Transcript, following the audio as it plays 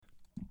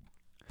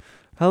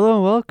Hello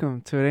and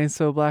welcome to It Ain't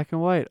So Black and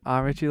White.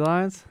 I'm Richie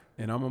Lyons.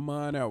 And I'm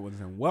Amon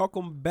Edwards, and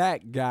welcome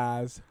back,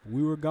 guys.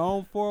 We were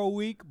gone for a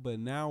week, but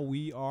now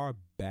we are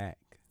back.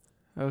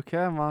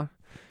 Okay, Ma.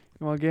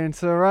 You want to get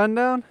into the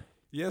rundown?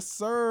 Yes,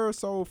 sir.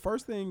 So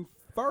first thing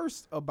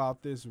first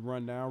about this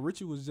rundown,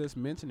 Richie was just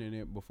mentioning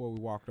it before we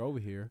walked over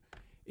here,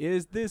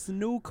 is this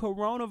new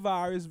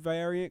coronavirus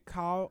variant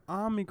called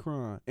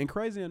Omicron. And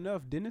crazy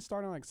enough, didn't it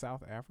start in like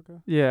South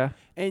Africa? Yeah.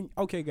 And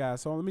okay, guys,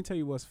 so let me tell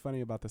you what's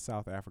funny about the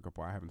South Africa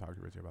part. I haven't talked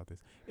to Richie about this.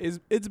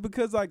 It's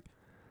because like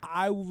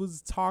I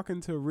was talking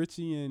to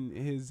Richie and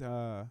his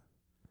uncle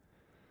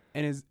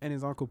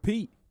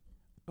Pete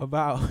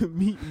about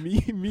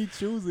me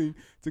choosing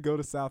to go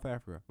to South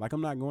Africa. Like, I'm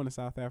not going to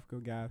South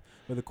Africa, guys.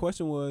 But the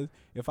question was,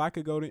 if I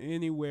could go to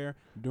anywhere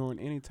during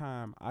any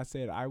time, I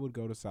said I would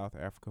go to South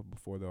Africa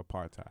before the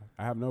apartheid.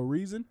 I have no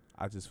reason.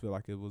 I just feel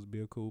like it would be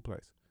a cool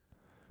place.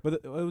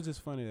 But it was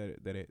just funny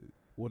that it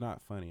well,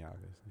 not funny,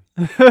 obviously.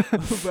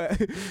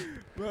 but it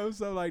was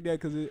something like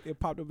that because it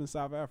popped up in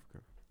South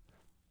Africa.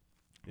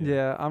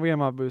 Yeah, I'm getting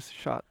my booster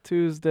shot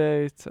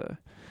Tuesday to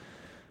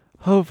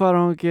hope I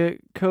don't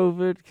get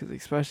COVID, because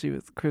especially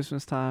with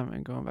Christmas time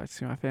and going back to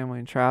see my family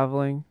and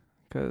traveling,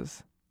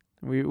 because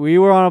we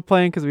were on a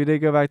plane because we did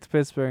go back to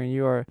Pittsburgh, and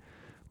you are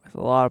with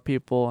a lot of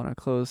people in a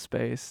closed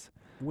space.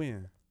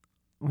 When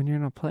you're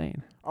in a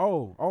plane.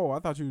 Oh, I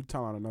thought you were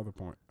talking about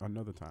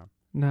another time.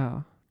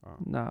 No. Oh.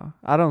 No,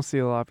 I don't see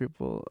a lot of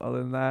people other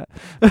than that.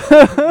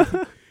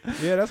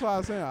 Yeah, that's why I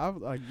was saying. I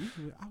was like,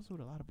 I was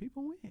with a lot of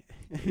people when.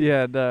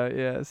 Yeah,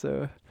 yeah.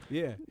 So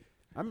yeah,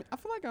 I mean, I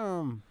feel like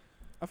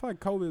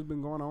COVID has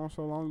been going on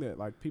so long that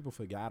like people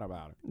forgot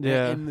about it.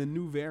 Yeah. And the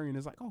new variant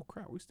is like, oh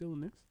crap, we still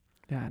in this.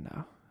 Yeah, I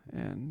know.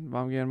 And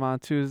I'm getting mine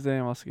Tuesday.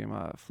 I'm also getting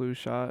my flu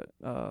shot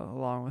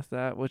along with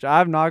that, which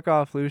I've not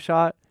got a flu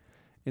shot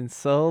in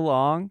so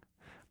long.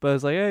 But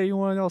it's like, hey, you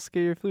want to also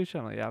get your flu shot?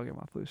 I'm like, yeah, I'll get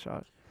my flu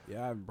shot.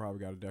 Yeah, I haven't probably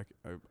got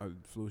a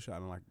flu shot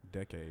in like a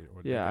decade.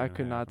 Yeah, I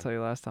could not tell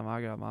you last time I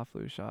got my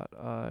flu shot.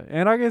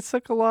 And I get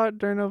sick a lot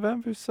during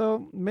November,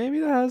 so maybe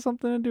that has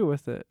something to do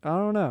with it. I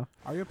don't know.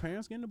 Are your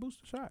parents getting the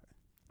booster shot?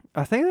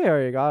 I think they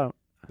already got them.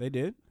 They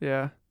did?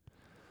 Yeah.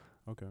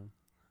 Okay.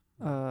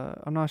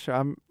 I'm not sure.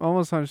 I'm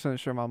almost 100%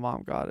 sure my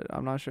mom got it.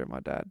 I'm not sure if my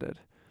dad did.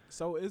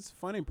 So it's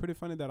pretty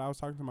funny that I was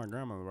talking to my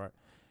grandmother, right?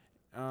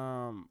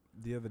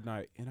 The other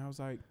night, and I was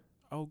like,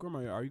 "Oh,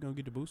 grandma, are you gonna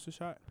get the booster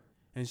shot?"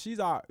 And she's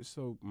out.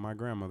 So my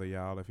grandmother,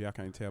 y'all, if y'all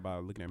can't tell by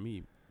looking at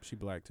me, she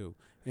black too.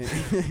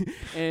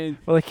 And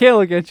Well, they can't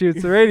look at you.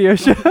 It's a radio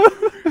show.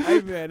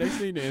 hey man, they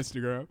seen the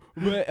Instagram.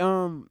 But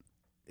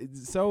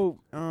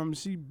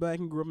she black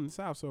and grew up in the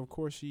South, so of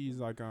course she's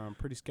like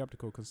pretty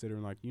skeptical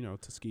considering like, you know,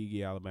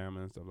 Tuskegee,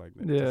 Alabama and stuff like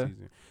that. Yeah.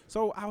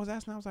 So I was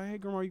asking, I was like, hey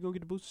grandma, you gonna get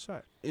the booster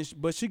shot?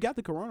 But she got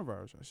the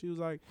coronavirus. She was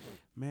like,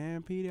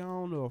 man, Petey, I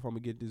don't know if I'm gonna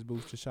get this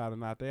booster shot or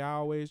not. They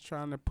always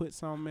trying to put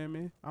something in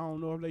me. I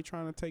don't know if they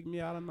trying to take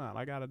me out or not.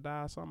 I gotta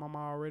die or something. I'm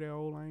already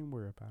old. I ain't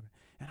worried about it.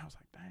 And I was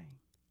like, dang.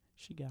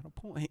 She got a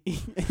point.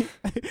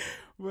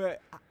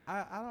 But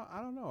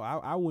I don't know.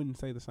 I wouldn't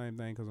say the same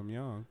thing because I'm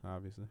young,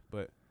 obviously.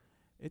 But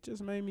it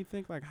just made me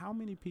think, like, how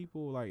many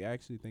people, like,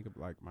 actually think of,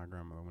 like, my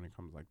grandmother when it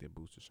comes, like, their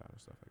booster shot or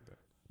stuff like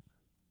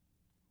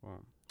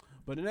that.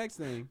 But the next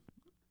thing,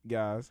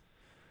 guys,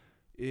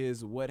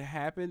 is what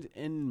happened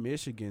in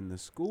Michigan. The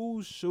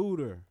school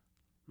shooter.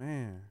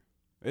 Man,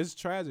 it's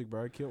tragic,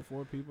 bro. It killed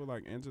 4 people,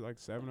 like, injured, like,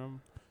 7 of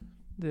them.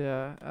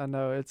 Yeah, I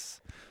know.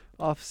 It's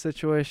off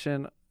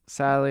situation.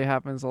 Sadly,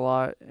 happens a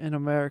lot in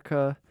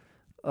America.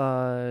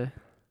 I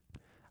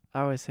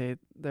always hate.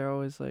 They're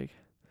always like,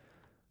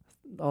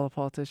 all the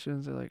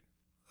politicians are like,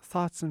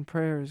 thoughts and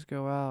prayers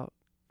go out,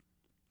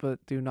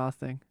 but do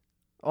nothing.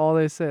 All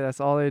they say, that's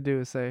all they do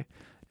is say,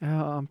 oh,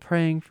 I'm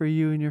praying for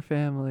you and your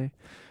family.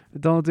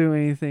 But don't do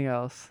anything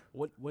else.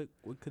 What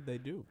could they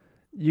do?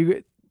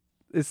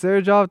 It's their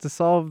job to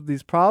solve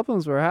these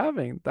problems we're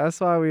having. That's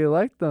why we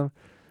elect them.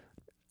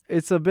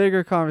 It's a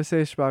bigger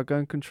conversation about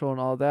gun control and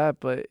all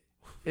that, but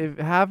it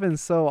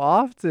happens so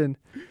often,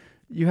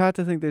 you have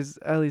to think there's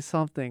at least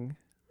something,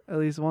 at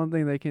least one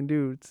thing they can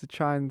do to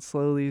try and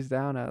slow these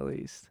down at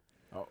least.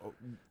 Oh.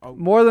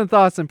 More than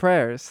thoughts and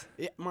prayers.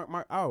 Yeah, I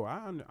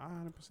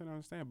 100%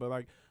 understand. But,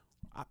 like,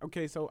 I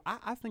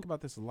think about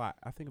this a lot.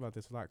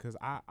 Because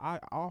I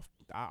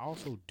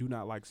also do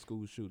not like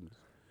school shootings.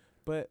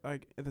 But,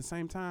 like, at the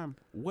same time,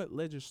 what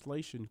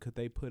legislation could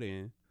they put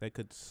in that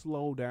could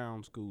slow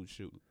down school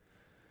shooting?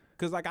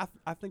 Because, like, I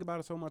think about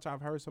it so much.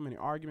 I've heard so many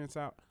arguments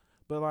out.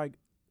 But, like,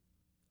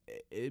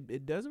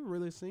 it doesn't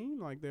really seem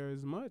like there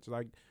is much.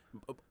 Like,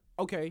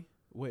 okay,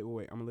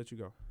 wait. I'm going to let you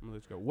go.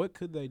 What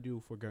could they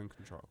do for gun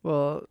control?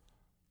 Well,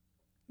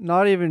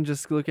 not even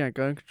just looking at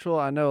gun control.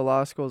 I know a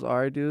lot of schools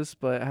already do this,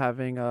 but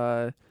having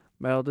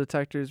metal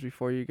detectors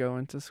before you go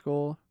into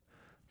school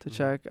to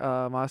check.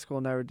 My school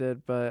never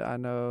did, but I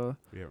know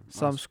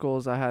some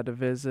schools I had to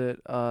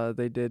visit,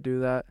 they did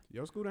do that.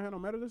 Your school didn't have no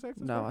metal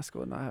detectors? No, my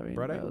school did not have any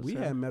metal detectors. We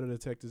had metal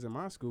detectors in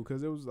my school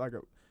because it was like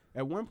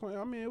at one point,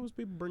 I mean, it was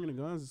people bringing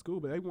the guns to school,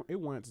 but it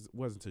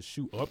wasn't to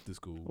shoot up the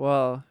school.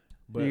 Well,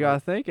 But you gotta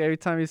think every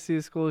time you see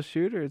a school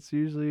shooter, it's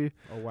usually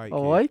a white a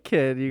kid. white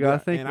kid. You gotta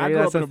think and I maybe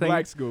grew that's up in a a thing.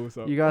 black school,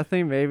 so You gotta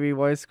think maybe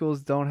white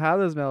schools don't have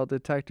those metal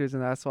detectors,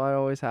 and that's why it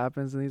always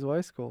happens in these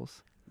white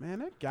schools. man,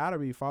 that gotta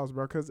be false,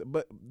 bro.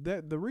 But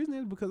the reason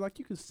is because like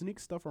you can sneak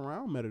stuff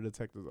around metal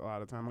detectors a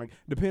lot of time, like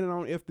depending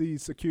on if the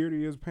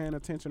security is paying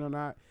attention or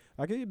not.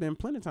 Like it's been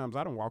plenty of times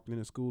I done walked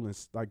into school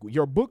and like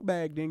your book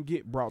bag didn't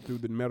get brought through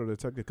the metal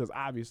detector because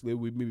obviously it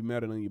would be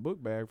metal in your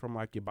book bag from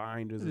like your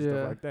binders and Yeah.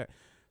 stuff like that.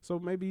 So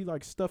maybe he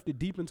like stuffed it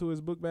deep into his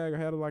book bag or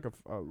had like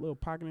a little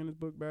pocket in his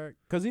book bag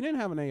because he didn't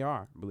have an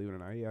AR, believe it or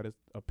not. He had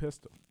a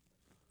pistol.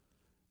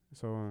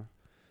 So,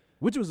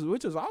 which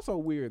was also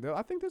weird.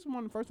 I think this is one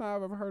of the first time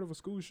I've ever heard of a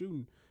school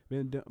shooting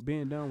being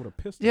done with a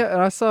pistol. Yeah,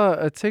 and I saw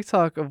a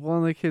TikTok of one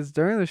of the kids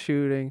during the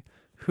shooting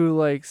who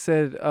like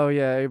said, "Oh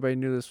yeah, everybody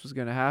knew this was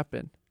gonna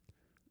happen."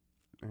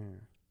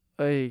 Man.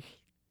 Like,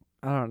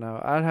 I don't know.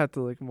 I'd have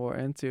to look more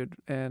into it,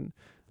 and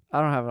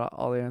I don't have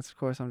all the answers. Of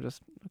course, I'm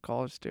just a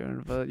college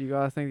student, but you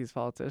gotta think these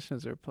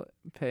politicians are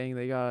paying.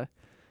 They gotta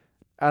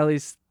at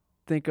least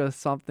think of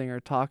something or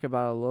talk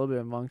about it a little bit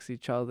amongst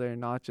each other,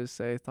 and not just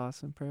say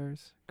thoughts and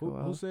prayers.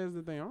 Who says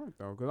that they aren't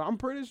though? Because I'm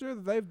pretty sure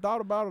that they've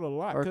thought about it a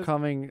lot. Or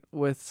coming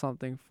with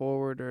something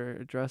forward or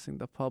addressing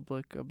the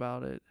public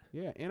about it.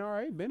 Yeah,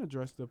 NRA been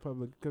addressed to the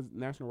public because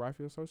National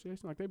Rifle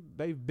Association, like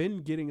they've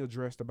been getting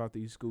addressed about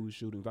these school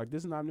shootings. Like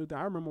this is not a new thing.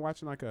 I remember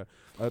watching like they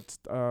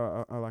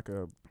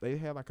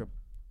had like a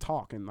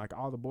talk and like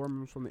all the board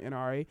members from the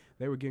NRA,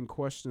 they were getting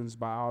questions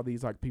by all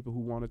these like people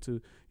who wanted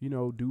to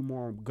do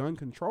more on gun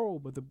control.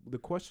 But the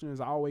question has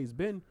always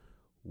been,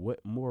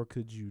 what more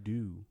could you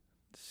do?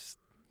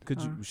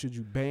 Should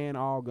you ban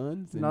all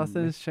guns?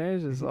 Nothing's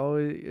changed. It's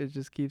always, it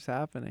just keeps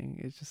happening.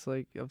 It's just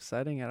like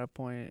upsetting at a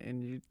point,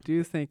 and you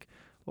do think,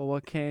 well,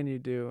 what can you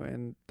do?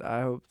 And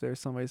I hope there's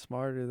somebody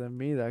smarter than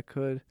me that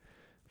could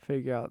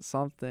figure out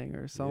something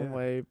or some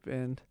way.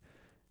 And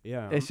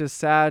it's just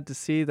sad to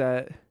see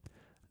that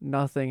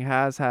nothing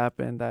has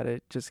happened, that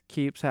it just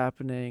keeps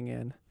happening.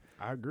 And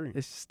I agree.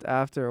 It's just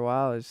after a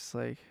while, it's just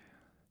like,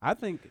 I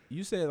think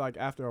you said like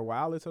after a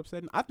while it's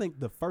upsetting. I think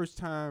the first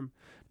time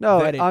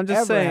I'm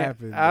just saying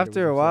happened,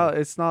 after a while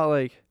it's not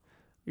like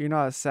you're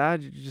not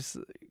sad. You just,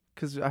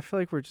 because I feel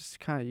like we're just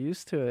kind of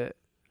used to it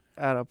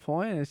at a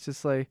point. It's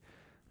just like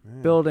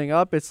building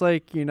up. It's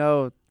like,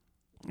 in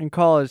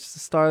college, the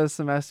start of the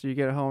semester you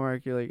get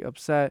homework, you're like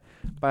upset.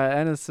 By the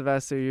end of the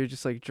semester you're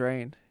just like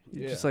drained.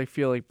 You just like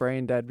feel like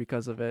brain dead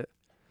because of it.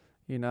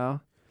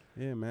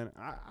 Yeah, man,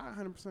 I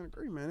 100%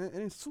 agree, man,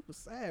 and it's super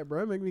sad,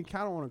 bro. It makes me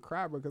kind of want to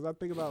cry, bro, because I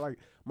think about like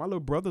my little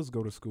brothers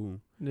go to school,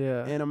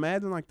 and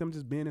imagine like them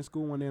just being in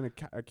school one day and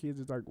a kid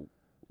just like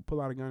pull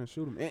out a gun and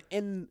shoot them,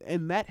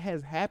 and that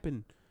has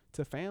happened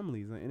to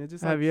families, and it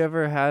just have you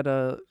ever had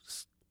a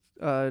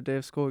day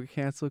of school get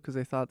canceled because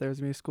they thought there was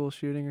gonna be a school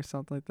shooting or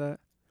something like that?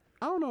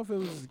 I don't know if it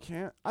was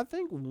I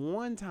think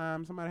one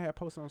time somebody had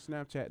posted on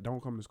Snapchat,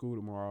 "Don't come to school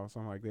tomorrow" or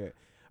something like that.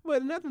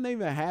 But nothing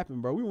even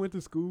happened, bro. We went to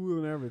school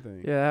and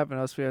everything. Yeah, it happened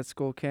to us. We had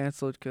school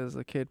canceled because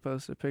the kid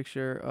posted a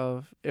picture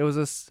of it was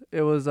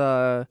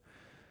a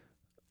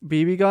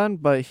BB gun,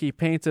 but he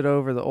painted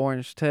over the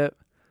orange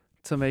tip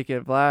to make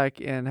it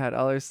black and had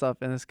other stuff.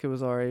 And this kid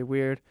was already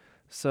weird,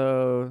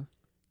 so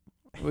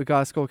we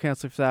got school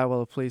canceled for that.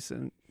 Well, the police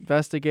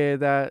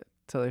investigated that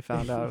till they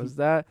found out it was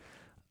that.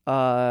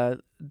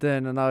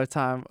 Then another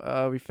time,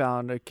 we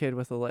found a kid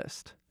with a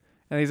list,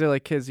 and these are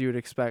like kids you would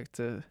expect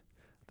to.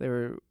 They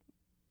were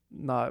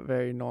not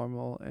very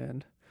normal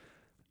and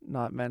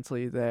not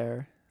mentally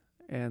there,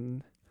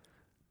 and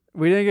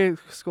we didn't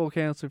get school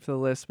canceled for the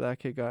list, but that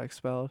kid got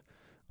expelled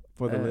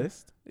for the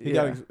list. He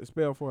got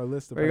expelled for a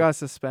list. Or he got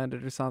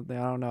suspended or something.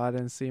 I don't know. I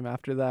didn't see him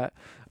after that.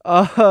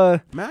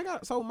 Man,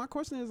 so my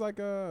question is like,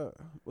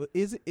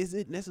 is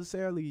it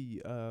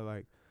necessarily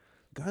like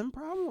gun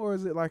problem, or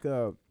is it like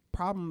a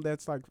problem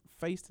that's like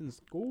faced in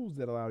schools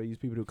that allow these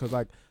people to? Because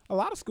like a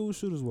lot of school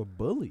shooters were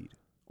bullied,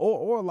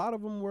 or a lot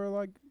of them were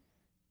like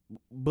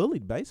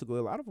bullied. Basically,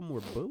 a lot of them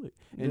were bullied,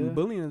 and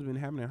bullying has been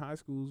happening in high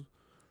schools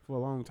for a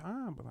long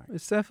time. But like,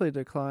 it's definitely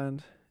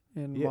declined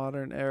in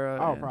modern era.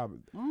 Oh,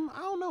 probably. I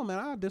don't know, man.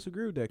 I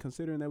disagree with that,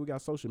 considering that we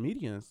got social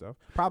media and stuff.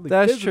 Probably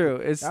that's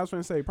true. I was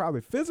going to say probably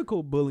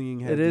physical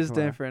bullying has it is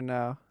declined. different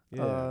now.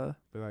 Yeah,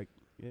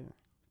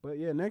 but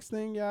next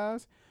thing,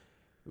 guys,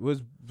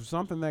 was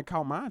something that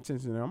caught my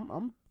attention.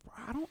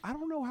 I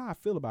don't know how I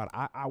feel about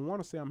it. I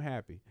want to say I'm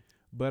happy,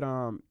 but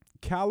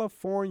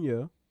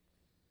California,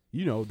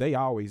 they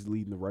always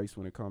lead in the race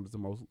when it comes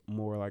to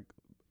more like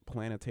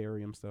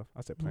planetarium stuff.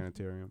 I said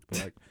planetarium, but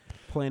like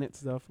planet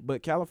stuff.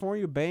 But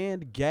California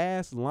banned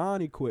gas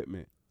lawn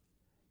equipment.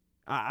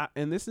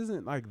 And this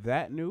isn't like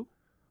that new,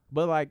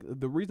 but like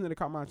the reason that it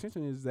caught my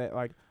attention is that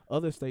like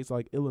other states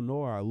like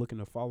Illinois are looking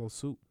to follow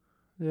suit.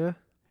 Yeah.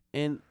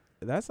 And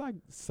that's like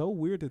so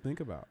weird to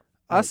think about.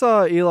 I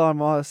saw Elon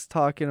Musk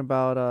talking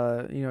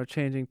about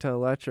changing to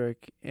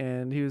electric,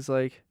 and he was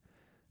like,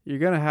 you're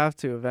going to have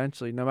to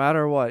eventually, no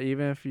matter what,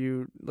 even if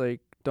you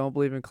like don't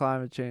believe in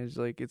climate change,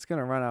 like it's going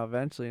to run out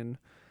eventually, and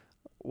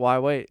why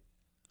wait?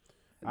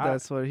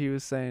 That's what he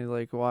was saying,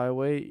 like why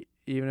wait?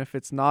 even if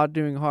it's not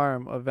doing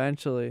harm,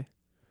 eventually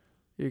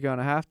you're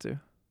gonna have to.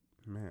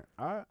 Man,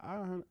 I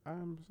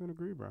 100%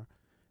 agree, bro.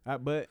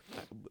 But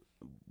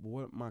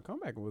what my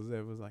comeback was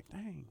like,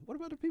 dang, what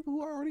about the people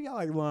who already got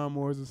like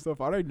lawnmowers and stuff?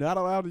 Are they not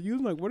allowed to use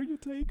them? Like, where do you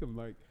take them?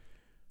 Like,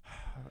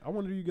 I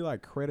wonder if you get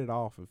like credit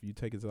off if you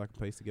take it to like a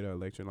place to get an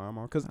electric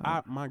lawnmower. Cause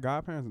my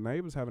godparents'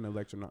 neighbors have an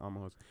electric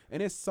lawnmower,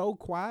 and it's so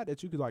quiet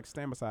that you could like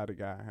stand beside the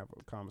guy and have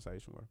a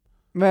conversation with him.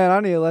 Man, I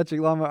need electric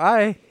lawnmower.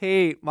 I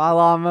hate my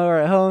lawnmower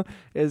at home.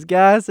 It's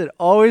gas. It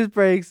always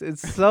breaks.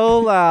 It's so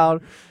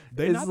loud.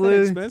 They It's not that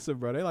literally- expensive,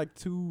 bro. They like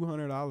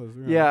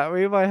 $200. Yeah,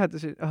 we might have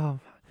to.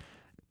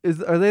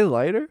 Are they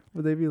lighter?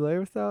 Would they be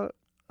lighter without?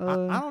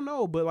 I don't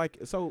know, but like,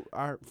 so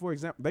for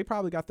example, they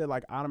probably got that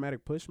like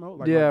automatic push mode.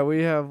 Like yeah,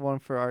 we have one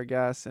for our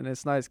gas, and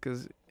it's nice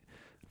because,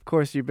 of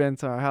course, you've been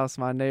to our house.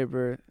 My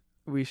neighbor,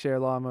 we share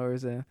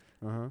lawnmowers, and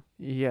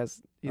he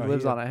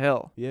lives on a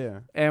hill.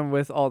 Yeah. And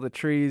with all the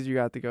trees, you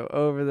got to go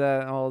over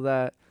that and all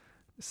that.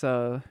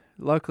 So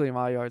luckily,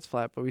 my yard's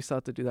flat, but we still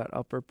have to do that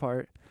upper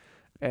part.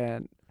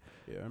 And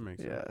Yeah, that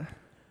makes sense. yeah,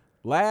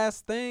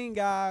 Last thing,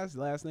 guys.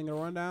 Last thing to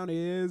run down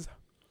is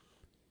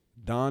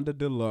Donda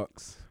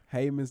Deluxe.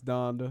 Hey, Miss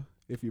Donda,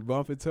 if you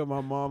bump into my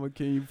mama,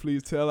 can you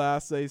please tell her I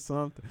say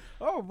something?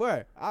 Oh,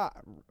 boy.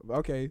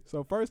 Okay,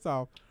 so first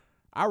off,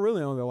 I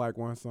really only like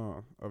one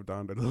song of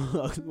Donda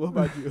Deluxe. What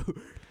about you?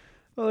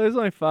 well, there's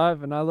only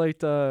 5, and I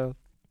liked.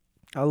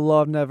 I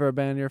love Never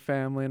Abandon Your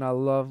Family, and I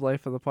love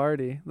Life of the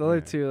Party. The other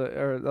Yeah. 2,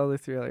 or the other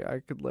 3, like I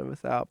could live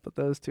without, but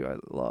those 2 I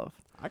love.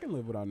 I can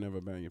live without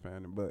Never Been Your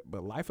Fan, but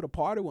Life of the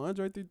Party with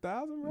Andre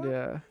 3000, bro?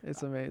 Yeah,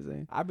 it's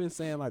amazing. I've been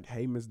saying, like,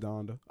 hey, Miss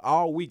Donda,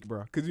 all week,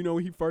 bro. Because, you know,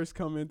 when he first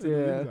come into the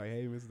Yeah. he's like,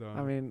 hey, Miss Donda.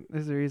 I mean,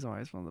 there's a reason why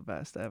he's one of the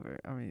best ever.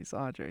 I mean, he's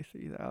Andre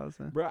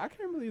 3000. Bro, I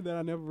can't believe that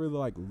I never really,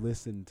 like,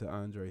 listened to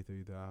Andre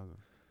 3000.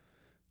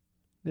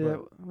 Yeah,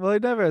 well, he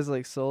never has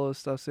like solo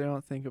stuff, so you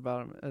don't think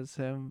about him as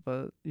him,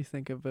 but you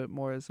think of it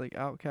more as like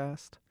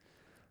Outkast.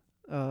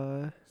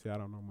 See, I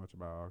don't know much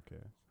about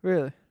Outkast.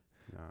 Really?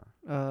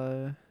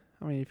 Nah.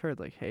 I mean, you've heard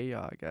like Hey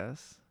Ya, I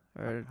guess,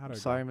 or How'd it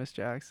Sorry go? Miss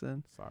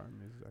Jackson. Sorry,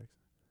 Miss Jackson.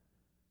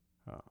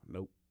 Oh,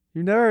 nope.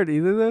 You never heard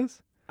either of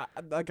those?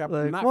 I'm Like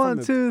not 1, from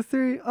the 2,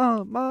 3,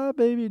 my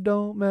baby,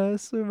 don't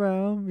mess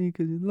around me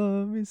 'cause you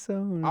love me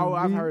so. Oh,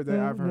 I've heard that.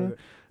 I've heard that.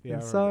 Yeah, And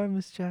I've heard Sorry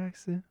Miss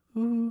Jackson.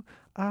 Ooh,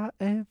 I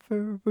am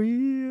for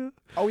real. that.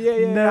 Oh,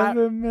 yeah.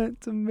 Never meant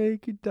to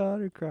make your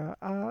daughter cry.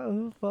 I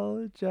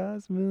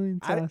apologize a million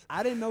times.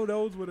 I didn't know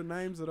those were the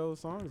names of those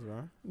songs,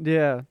 bro.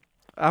 Yeah,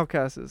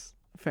 Outkast is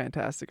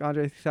fantastic.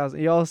 Andre 3000.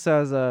 He also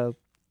has a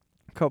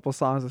couple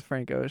songs with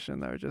Frank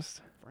Ocean that are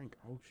just Frank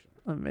Ocean.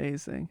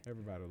 amazing.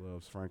 Everybody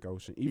loves Frank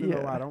Ocean. Even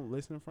though Yeah. I don't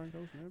listen to Frank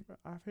Ocean,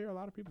 I hear a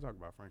lot of people talk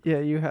about Frank Yeah,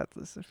 Ocean. you have to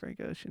listen to Frank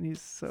Ocean.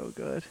 He's so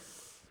good.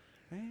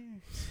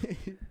 Man.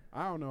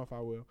 I don't know if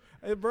I will.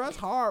 Hey, bro, it's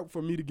hard for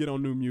me to get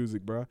on new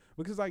music, bro.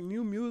 Because, like,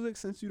 new music,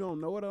 since you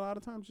don't know it a lot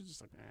of times, you're just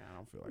like, man, I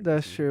don't feel like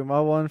That's listening. true. My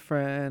one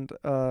friend,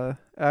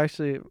 last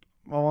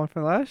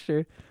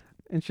year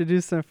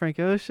introduced him to Frank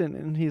Ocean,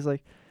 and he's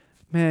like,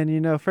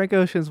 man, Frank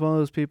Ocean's one of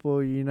those people,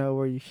 where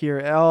you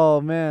hear, oh,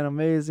 man,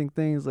 amazing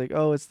things, like,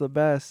 oh, it's the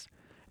best.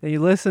 And you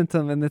listen to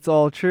them, and it's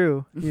all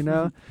true, You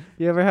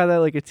ever had that,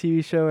 like, a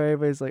TV show where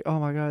everybody's like, oh,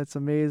 my God, it's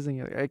amazing.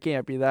 You're like, it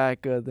can't be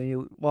that good. Then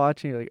you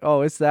watch, and you're like,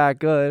 oh, it's that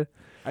good.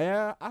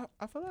 Yeah,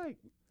 I feel like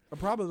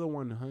probably the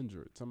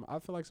 100. I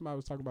feel like somebody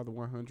was talking about the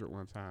 100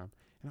 one time.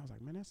 And I was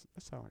like, man, that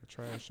sounds like a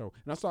trash show.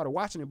 And I started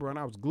watching it, bro, and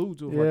I was glued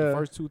to it for like the Yeah.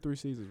 first 2-3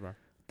 seasons, bro.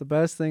 The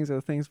best things are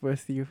the things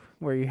with you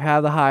where you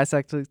have the highest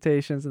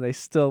expectations, and they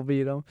still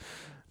beat them.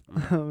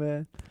 Oh,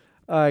 man.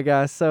 All right,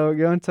 guys. So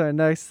going to our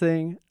next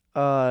thing.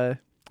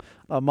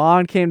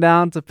 Amon came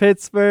down to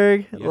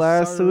Pittsburgh Yes,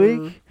 last sir.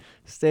 week.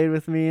 Stayed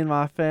with me and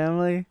my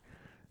family.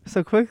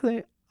 So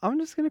quickly, I'm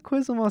just gonna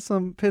quiz him on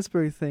some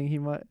Pittsburgh things he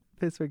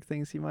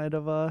might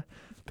have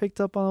picked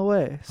up on the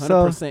way.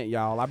 100%,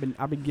 y'all.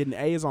 I've been getting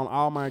A's on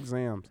all my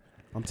exams.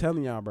 I'm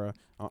telling y'all, bro.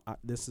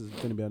 This is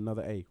gonna be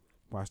another A.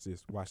 Watch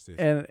this.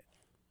 And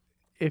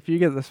if you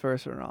get this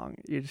first one wrong,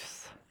 you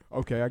just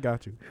Okay, I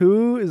got you.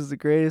 who is the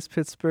greatest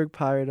Pittsburgh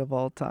Pirate of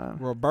all time?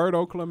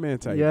 Roberto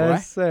Clemente.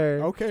 Yes, sir.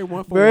 Boy. Okay,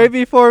 1 for Very 1.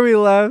 before we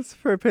left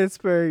for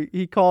Pittsburgh,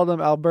 he called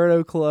him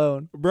Alberto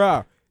Colon.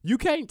 Bruh, you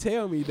can't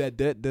tell me that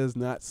does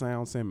not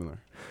sound similar.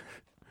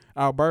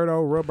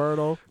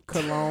 Roberto,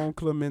 Cologne,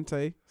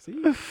 Clemente.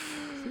 See?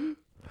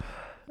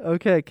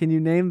 Okay, can you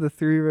name the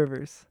 3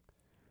 rivers?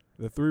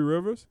 The 3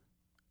 rivers.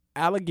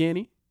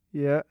 Allegheny,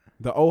 Yeah,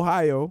 the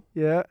Ohio,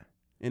 yeah.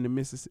 and the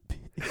Mississippi.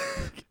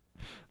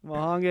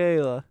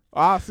 Monongahela.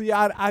 See,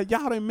 y'all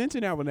didn't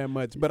mention that one that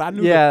much, but I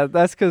knew. Yeah,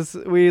 that's because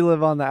we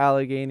live on the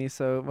Allegheny,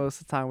 so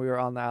most of the time we were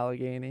on the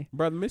Allegheny.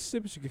 Bro, the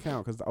Mississippi should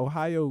count because the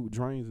Ohio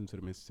drains into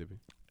the Mississippi.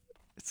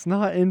 It's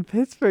not in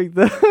Pittsburgh,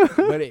 though.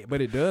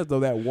 but it does, though.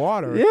 That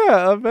water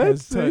Yeah, I bet.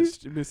 has See?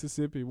 touched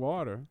Mississippi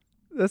water.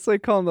 That's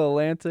like calling the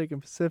Atlantic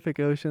and Pacific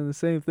Ocean the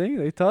same thing.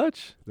 They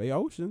touch. They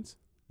oceans.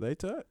 They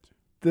touch.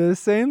 The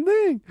same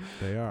thing.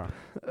 They are.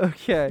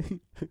 Okay.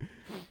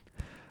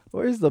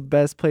 Where's the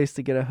best place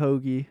to get a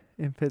hoagie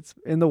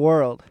in the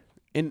world?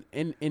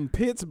 in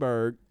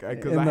Pittsburgh,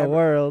 because in the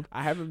world.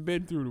 I haven't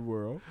been through the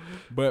world,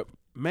 but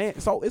man,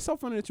 so it's so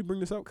funny that you bring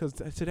this up because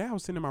today I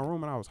was sitting in my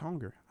room and I was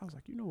hungry. I was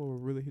like, you know what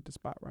would really hit the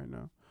spot right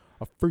now?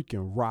 A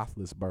freaking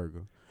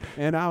Roethlisberger,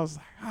 and I was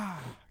like,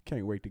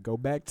 can't wait to go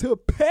back to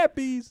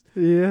Pepe's.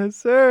 Yes,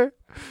 sir.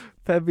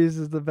 Pepe's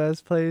is the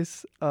best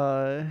place.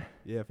 Yeah,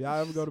 if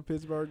y'all ever go to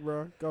Pittsburgh,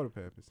 bro, go to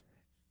Pepe's.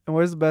 And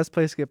where's the best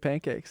place to get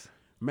pancakes?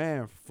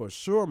 Man, for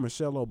sure,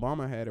 Michelle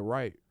Obama had it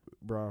right,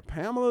 bro.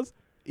 Pamela's,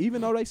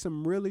 even though they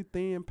some really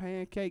thin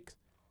pancakes,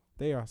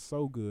 they are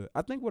so good.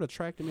 I think what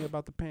attracted me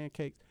about the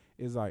pancakes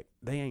is like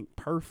they ain't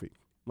perfect.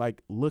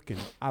 Like looking,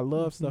 I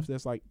love stuff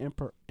that's like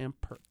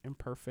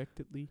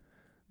imperfectly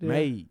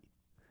made.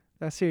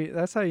 That's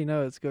how you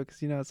know it's good,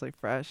 because you know it's like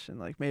fresh and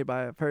like made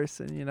by a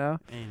person, you know.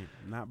 And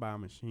not by a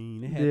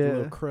machine. It had a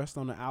little crust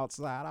on the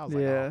outside. I was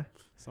like, oh,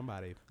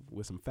 somebody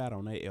with some fat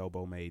on their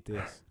elbow made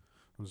this.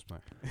 I'm just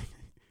like,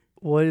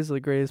 what is the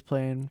greatest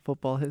play in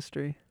football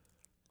history?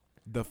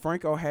 The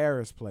Franco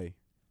Harris play.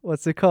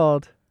 What's it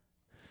called?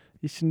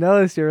 You should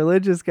know this. You're a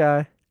religious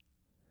guy.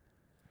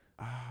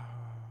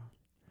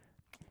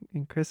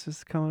 And Christmas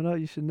is coming up.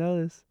 You should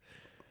know this.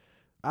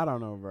 I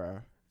don't know, bro.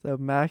 The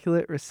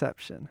Immaculate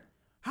Reception.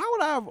 How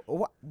would I have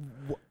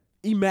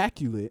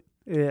immaculate?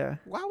 Yeah.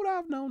 Why would I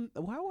have known?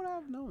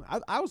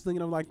 I was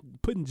thinking of like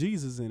putting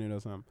Jesus in it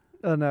or something.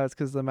 Oh no, it's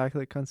because the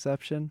Immaculate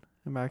Conception,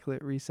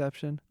 Immaculate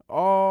Reception.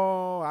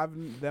 Oh,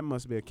 that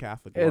must be a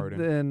Catholic word.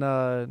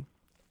 And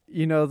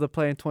you know the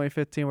play in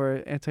 2015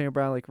 where Antonio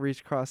Brown like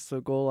reached across the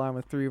goal line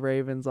with 3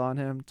 Ravens on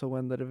him to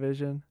win the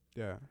division.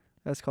 Yeah.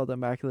 That's called the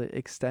Immaculate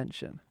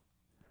Extension.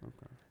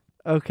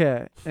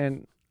 Okay.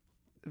 And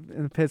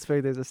in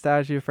Pittsburgh, there's a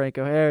statue of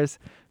Franco Harris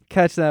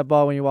catching that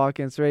ball when you walk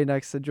in. It's right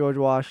next to George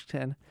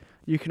Washington.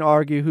 You can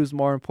argue who's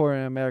more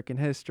important in American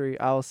history.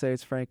 I will say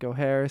it's Franco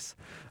Harris.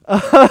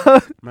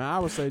 Man, I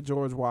would say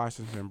George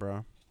Washington,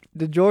 bro.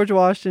 Did George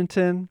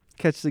Washington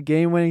catch the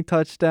game-winning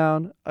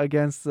touchdown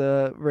against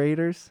the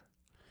Raiders?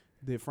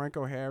 Did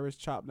Franco Harris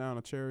chop down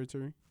a cherry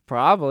tree?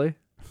 Probably.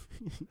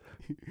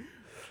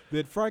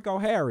 Did Franco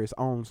Harris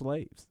own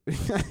slaves?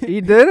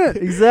 He didn't.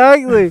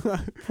 Exactly.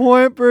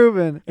 Point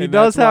proven. He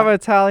does have an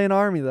Italian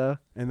army, though.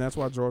 And that's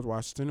why George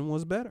Washington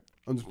was better.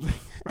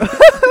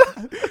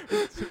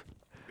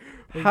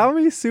 How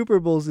many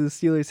Super Bowls do the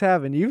Steelers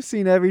have? And you've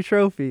seen every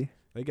trophy.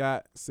 They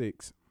got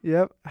 6.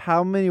 Yep.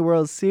 How many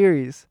World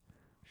Series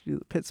do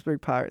the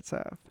Pittsburgh Pirates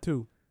have?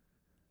 2.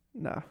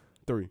 No.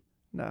 3.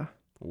 No.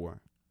 1.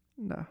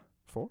 No.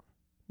 4.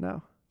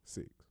 No.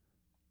 6.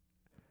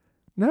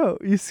 No,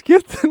 you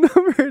skipped the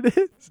number it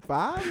is.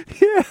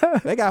 5? Yeah.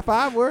 They got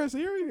 5 World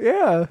Series?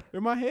 Yeah.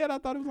 In my head, I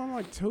thought it was on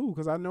like 2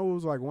 because I know it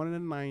was like one in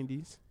the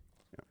 90s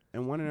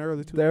and one in the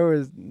early 2000s. There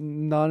was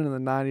none in the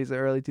 90s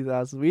or early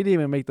 2000s. We didn't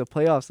even make the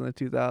playoffs in the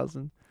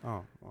 2000s.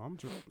 Oh, well,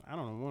 I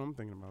don't know what I'm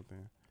thinking about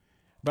then.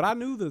 But I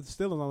knew the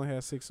Steelers only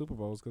had 6 Super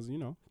Bowls because, you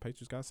know,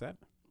 Patriots got 7.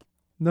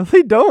 No,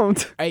 they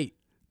don't. 8.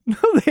 No,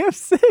 they have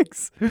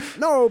 6.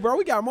 No, bro,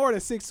 we got more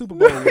than 6 Super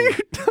Bowls. No, you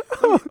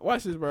don't.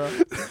 Watch this, bro.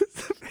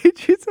 The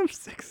Patriots have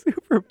 6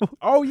 Super Bowls.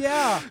 Oh,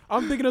 yeah.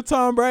 I'm thinking of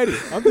Tom Brady.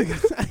 I'm thinking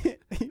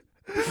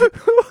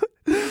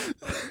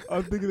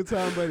of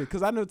Tom Brady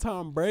because I know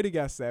Tom Brady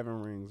got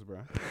 7 rings,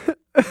 bro.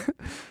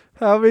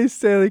 How many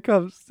Stanley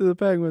Cups do the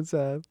Penguins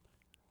have?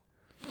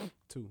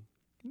 2.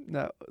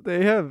 No,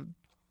 they had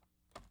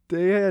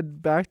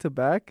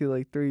back-to-back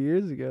like 3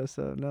 years ago,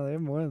 so no, they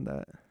have more than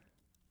that.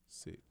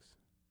 6.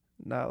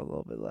 No, a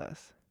little bit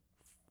less.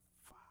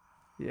 5.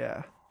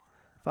 Yeah.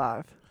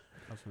 5.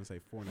 I was going to say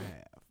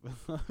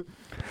 4.5.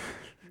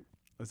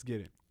 Let's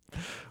get it.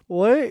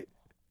 What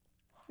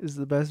is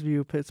the best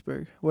view of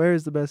Pittsburgh? Where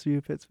is the best view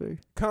of Pittsburgh?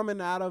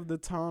 Coming out of the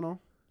tunnel.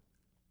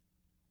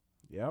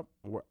 Yep.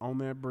 We're on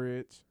that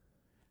bridge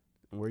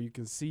where you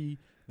can see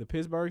the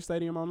Pittsburgh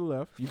Stadium on the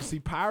left. You can see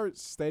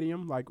Pirates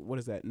Stadium, like, what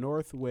is that?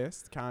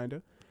 Northwest, kind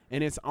of.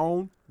 And it's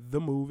on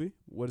the movie.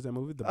 What is that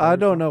movie? I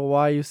don't know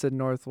why you said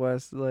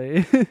Northwest.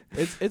 Like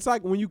it's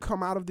like when you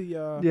come out of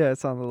the yeah,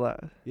 it's on the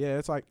left. Yeah,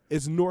 it's like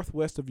it's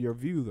northwest of your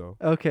view though.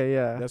 Okay,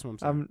 yeah. That's what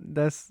I'm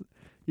saying.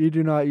 You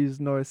do not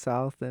use north,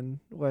 south, and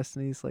west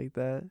and east like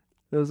that.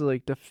 Those are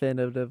like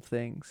definitive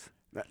things.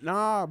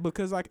 Nah,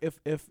 because like if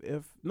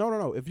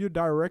no, if you're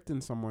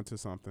directing someone to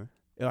something,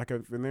 like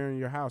if they're in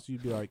your house,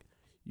 you'd be like,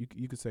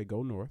 you could say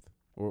go north.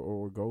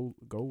 Or go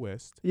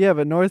west. Yeah,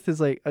 but north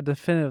is like a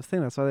definitive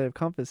thing. That's why they have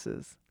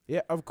compasses.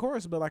 Yeah, of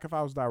course. But like if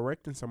I was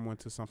directing someone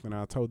to something, and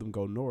I told them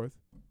go north,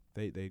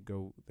 they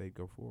go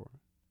forward.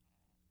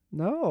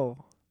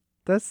 No,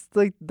 that's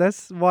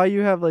why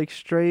you have like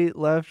straight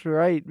left,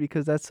 right,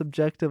 because that's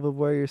subjective of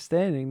where you're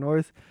standing.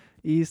 North,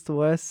 east,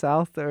 west,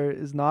 south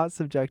is not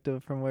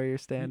subjective from where you're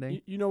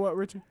standing. You know what,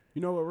 Richard?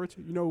 You know what we're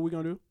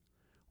gonna do?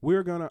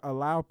 We're gonna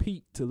allow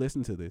Pete to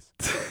listen to this,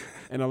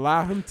 and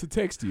allow him to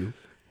text you.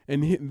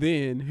 And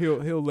then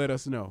he'll let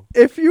us know.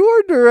 If you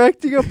are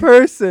directing a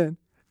person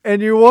and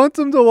you want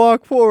them to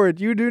walk forward,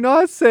 you do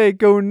not say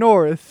go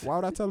north. Why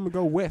would I tell them to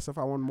go west if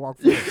I want them to walk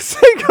forward? You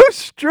say go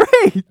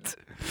straight.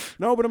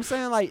 No, but I'm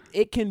saying like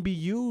it can be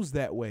used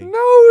that way.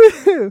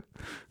 No.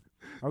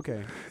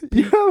 Okay.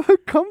 You have a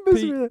compass.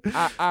 Pete, for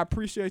that. I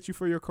appreciate you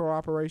for your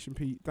cooperation,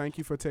 Pete. Thank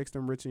you for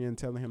texting Richie and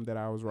telling him that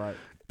I was right.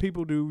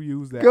 People do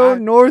use that. Go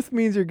north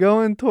means you're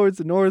going towards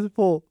the North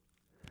Pole.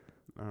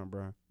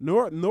 Bro.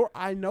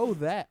 I know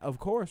that, of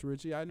course,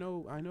 Richie. I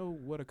know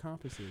what a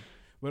compass is.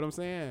 But I'm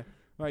saying,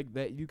 like,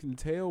 that you can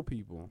tell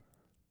people,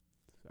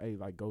 hey,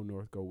 like, go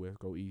north, go west,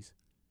 go east.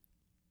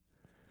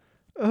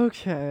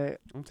 Okay.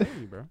 I'm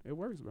telling you, bro. It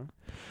works, bro.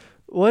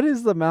 What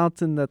is the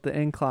mountain that the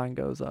incline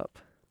goes up?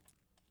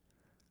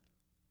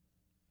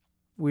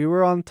 We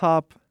were on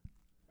top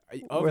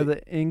where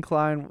the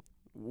incline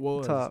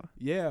was. top.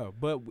 Yeah,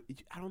 but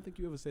I don't think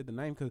you ever said the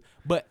name.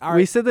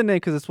 We said the name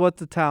because it's what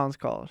the town's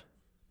called.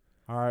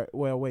 All right.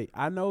 Well, wait.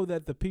 I know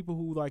that the people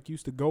who like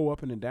used to go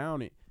up and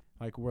down it,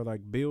 like were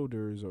like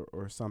builders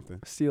or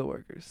something. Steel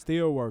workers.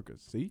 Steel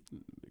workers. See,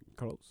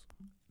 close.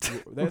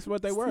 That's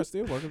what they were.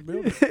 Steel workers,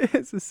 builders.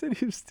 It's a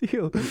city of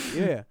steel.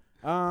 Yeah.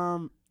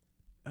 What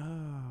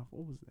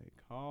was that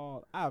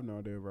called? I have no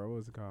idea, bro. What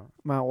was it called?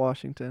 Mount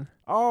Washington.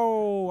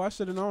 Oh, I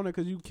should have known it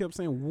because you kept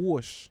saying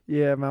whoosh.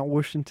 Yeah, Mount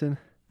Washington.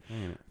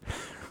 Damn it.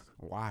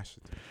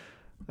 Washington.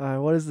 All right,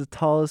 what is the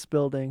tallest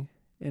building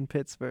in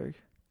Pittsburgh?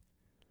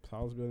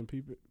 Tallest building,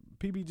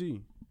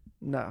 PBG.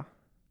 No.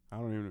 I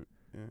don't even.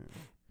 Yeah.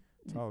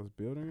 Tallest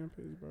building in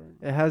Pittsburgh.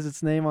 It has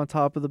its name on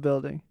top of the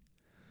building.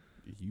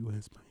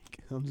 U.S. Bank.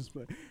 I'm just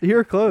playing.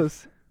 You're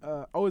close.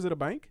 Is it a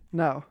bank?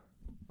 No.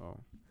 Oh.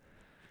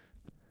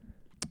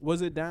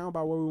 Was it down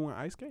by where we went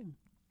ice skating?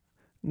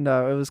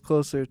 No, it was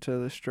closer to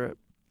the strip.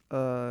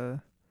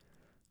 Where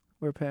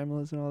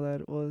Pamela's and all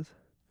that it was.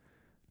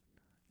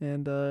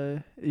 And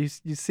you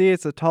see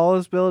it's the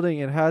tallest building.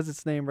 It has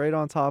its name right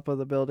on top of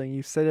the building.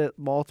 You said it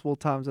multiple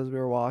times as we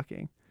were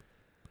walking.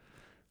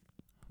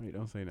 Wait,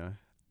 don't say that.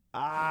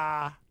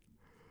 I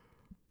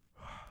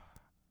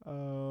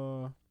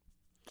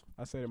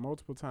said it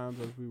multiple times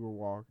as we were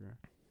walking.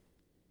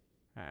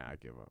 I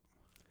give up.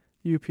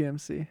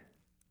 UPMC.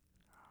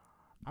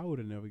 I would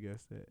have never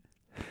guessed that.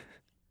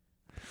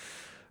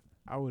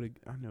 I would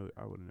have never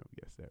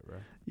guessed that, bro.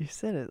 You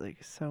said it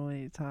like so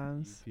many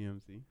times.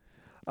 PMC.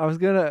 I was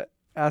gonna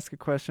ask a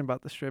question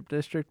about the strip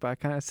district, but I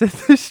kind of said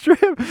the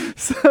strip.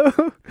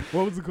 So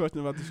What was the question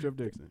about the strip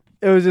district?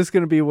 it was just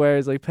gonna be where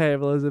is like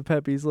Pamela's and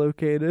Pepe's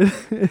located.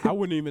 I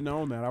wouldn't even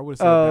known that. I would have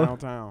said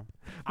downtown.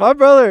 My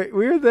brother,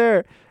 we were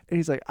there, and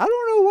he's like, I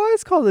don't know why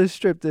it's called a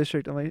strip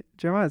district. I'm like,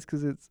 Jeremiah, it's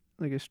because it's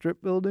like a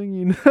strip building,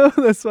 you know?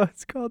 That's why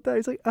it's called that.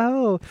 He's like,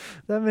 oh,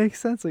 that makes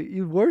sense. Like,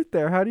 you worked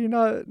there. How do you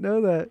not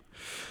know that?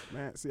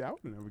 Man, see, I would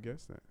have never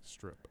guessed that.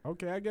 Strip.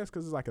 Okay, I guess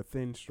because it's like a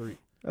thin street.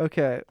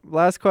 Okay,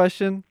 last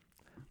question.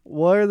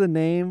 What are the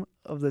name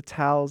of the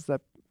towels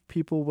that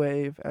people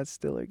wave at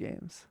Stiller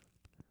games?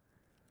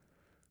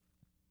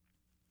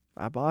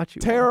 I bought you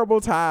one.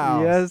 Terrible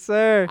tiles. Yes,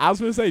 sir. I was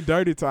going to say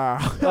dirty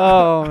tile.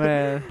 Oh,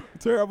 man.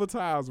 Terrible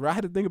tiles, bro. I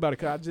had to think about it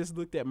because I just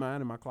looked at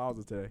mine in my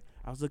closet today.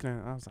 I was looking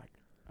at it, I was like,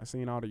 I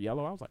seen all the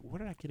yellow. I was like, where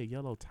did I get a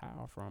yellow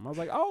towel from? I was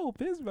like, oh,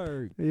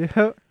 Pittsburgh.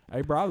 Yep.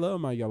 Hey, bro, I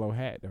love my yellow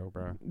hat, though,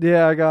 bro.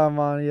 Yeah, I got him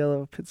on a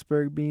yellow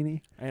Pittsburgh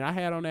beanie. And I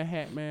had on that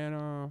hat,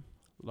 man.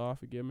 Lord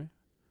forgive me.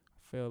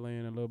 I fell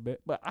in a little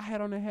bit. But I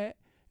had on that hat,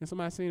 and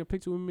somebody seen a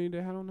picture with me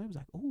that had on that. was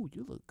like, oh,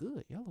 you look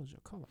good. Yellow's your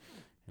color.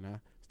 And I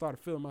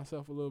started feeling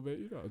myself a little bit.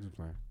 You know, just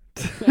playing.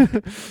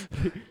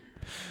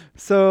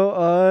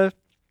 So,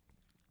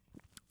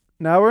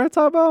 now we're going to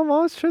talk about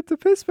Mom's trip to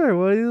Pittsburgh.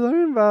 What are you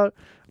learning about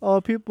all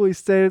the people? He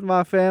stayed with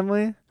my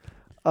family.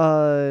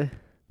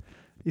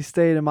 He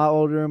stayed in my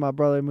old room. My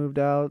brother moved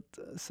out.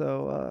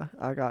 So,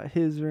 I got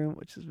his room,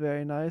 which is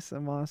very nice.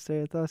 And Mom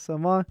stayed with us. So,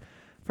 Mom,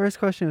 first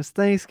question was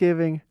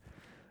Thanksgiving.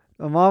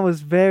 My mom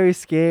was very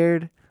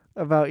scared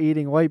about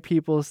eating white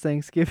people's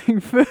Thanksgiving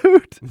food.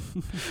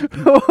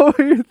 What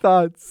were your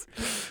thoughts?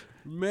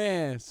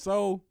 Man,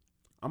 so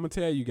I'm going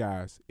to tell you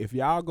guys, if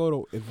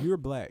you're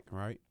black,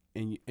 right,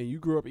 and you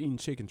grew up eating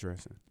chicken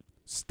dressing,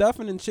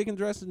 stuffing and chicken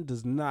dressing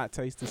does not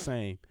taste the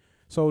same.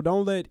 So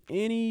don't let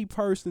any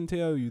person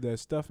tell you that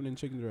stuffing and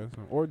chicken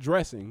dressing or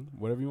dressing,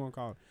 whatever you want to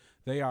call it,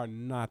 they are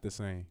not the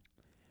same.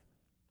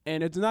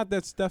 And it's not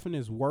that stuffing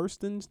is worse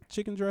than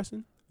chicken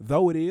dressing,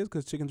 though it is,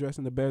 because chicken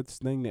dressing the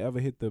best thing to ever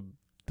hit the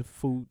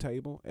food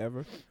table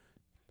ever.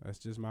 That's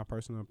just my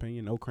personal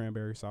opinion. No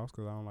cranberry sauce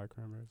because I don't like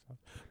cranberry sauce.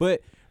 But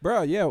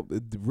bro, yeah,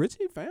 the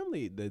Richie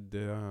family, the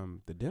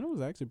dinner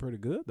was actually pretty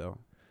good though.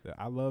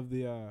 I love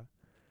that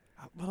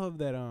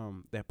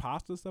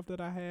pasta stuff that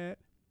I had.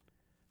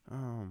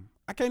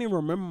 I can't even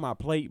remember my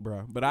plate,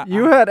 bro. But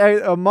had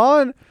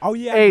Amon. Oh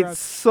yeah, ate bro.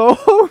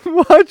 so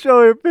much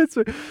over in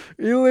Pittsburgh.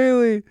 He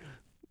literally,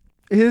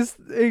 his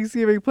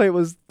Thanksgiving plate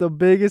was the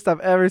biggest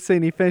I've ever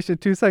seen. He finished in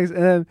 2 seconds,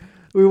 and then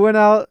we went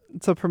out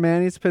to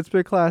Permani's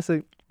Pittsburgh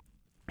Classic.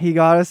 He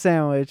got a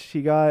sandwich.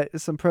 He got ate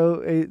some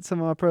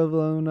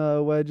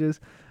provolone wedges,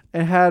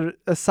 and had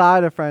a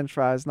side of French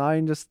fries. Not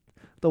even just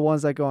the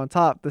ones that go on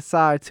top. The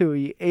side too.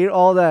 He ate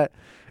all that.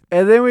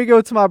 And then we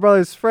go to my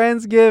brother's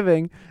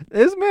Friendsgiving.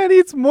 This man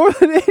eats more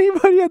than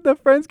anybody at the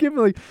Friendsgiving.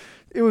 Like,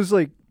 it was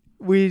like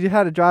we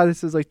had to drive.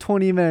 This was like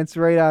 20 minutes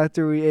right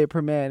after we ate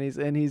Permanis,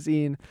 and he's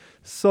eating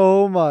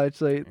so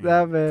much. Like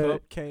that man.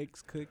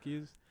 Cupcakes,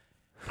 cookies.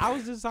 I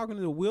was just talking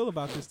to Will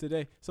about this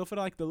today. So for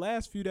like the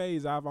last few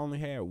days, I've only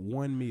had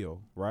one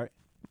meal, right?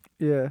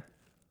 Yeah.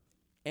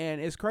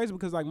 And it's crazy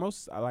because like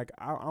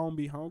I don't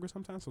be hungry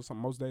sometimes. So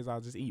most days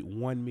I'll just eat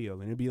one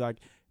meal, and it'd be like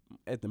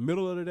at the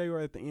middle of the day or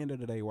at the end of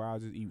the day where I'll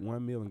just eat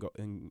one meal and go,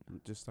 and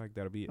just like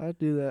that'll be it. I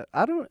do that.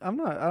 I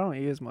don't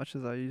eat as much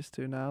as I used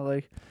to now.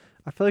 Like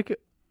I feel like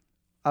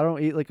I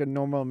don't eat like a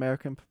normal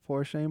American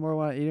proportion anymore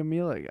when I eat a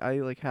meal. Like I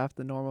eat like half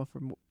the normal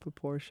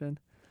proportion.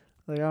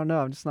 Like I don't know,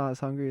 I'm just not as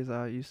hungry as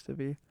I used to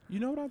be. You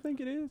know what I think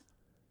it is?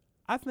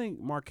 I think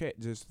Marquette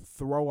just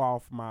throw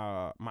off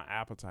my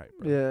appetite,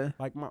 bro. Yeah.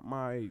 Like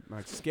my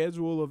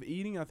schedule of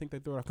eating, I think they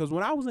throw it off. Because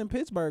when I was in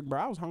Pittsburgh,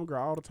 bro, I was hungry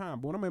all the time.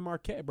 But when I'm in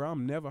Marquette, bro,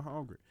 I'm never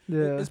hungry.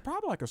 Yeah. It's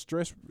probably like a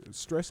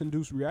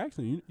stress-induced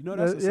reaction. You know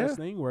that's a yeah. such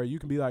thing where you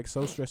can be like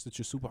so stressed that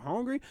you're super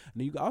hungry. And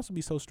then you can also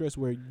be so stressed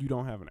where you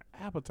don't have an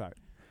appetite.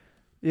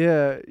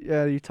 Yeah,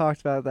 you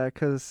talked about that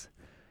because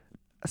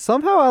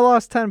somehow I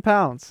lost 10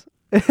 pounds.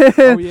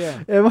 Oh,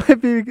 yeah. It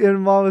might be,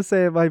 and Mom was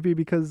saying it might be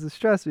because of the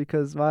stress,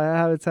 because my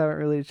habits haven't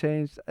really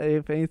changed.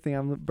 If anything,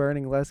 I'm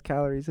burning less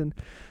calories, and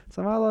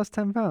somehow I lost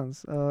 10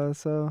 pounds.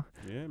 So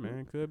yeah, man,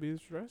 it could be the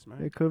stress,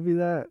 man. it could be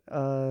that.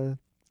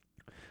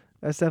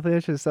 That's definitely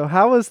interesting. So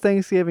how was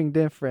Thanksgiving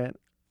different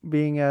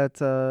being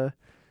at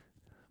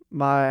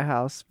my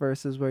house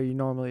versus where you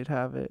normally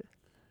have it?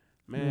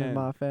 Man,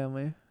 My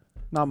family.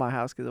 Not my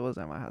house, because it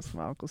wasn't at my house,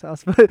 my uncle's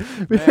house, but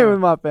being with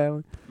my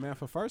family. Man,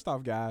 first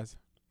off, guys,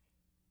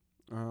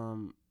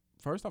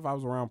 first off, I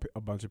was around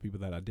a bunch of people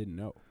that I didn't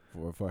know.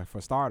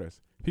 For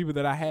starters, people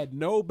that I had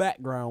no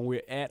background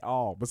with at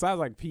all, besides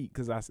like Pete,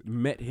 because I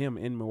met him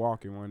in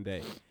Milwaukee one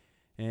day.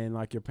 And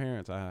like your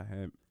parents,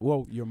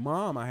 your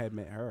mom, I had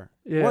met her.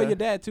 Yeah. Well, your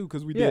dad too,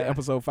 because we did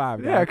episode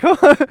 5. Yeah, guys. come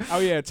on. Oh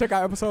yeah, check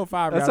out episode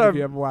 5, That's guys, if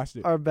you ever watched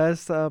it. Our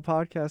best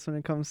podcast when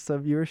it comes to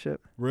viewership.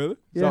 Really?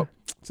 Yeah.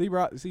 So,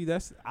 bro,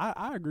 that's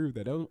I agree with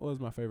that. That was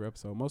my favorite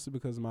episode, mostly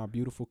because my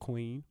beautiful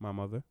queen, my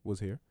mother, was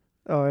here.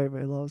 Oh,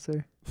 everybody loves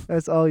her.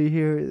 That's all you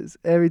hear is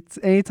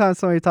anytime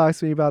somebody talks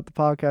to me about the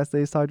podcast, they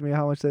just talk to me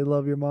how much they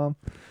love your mom.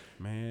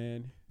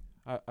 Man,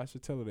 I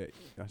should tell her that.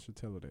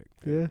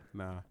 Yeah.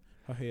 Nah.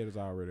 Her head is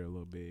already a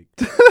little big.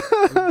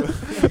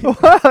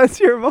 Wow,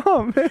 it's your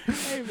mom, man.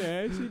 Hey,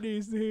 man, she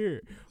needs to hear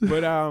it.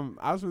 But I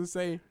was going to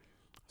say,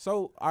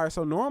 so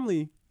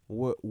normally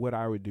what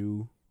I would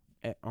do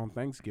on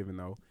Thanksgiving,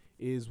 though,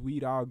 is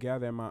we'd all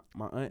gather at my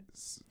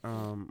aunt's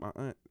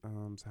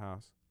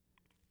house.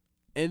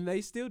 And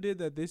they still did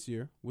that this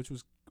year, which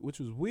was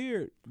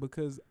weird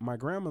because my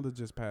grandmother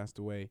just passed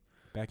away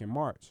back in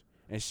March.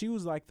 And she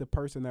was like the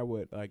person that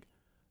would like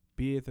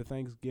be at the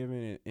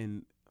Thanksgiving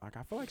and like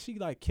I feel like she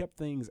like kept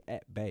things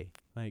at bay.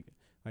 Like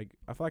I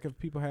feel like if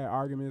people had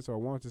arguments or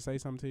wanted to say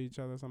something to each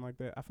other or something like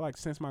that, I feel like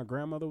since my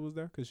grandmother was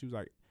there, because she was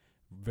like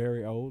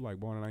very old, like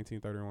born in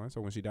 1931,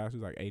 so when she died she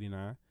was like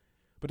 89.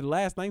 But the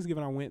last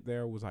Thanksgiving I went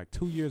there was like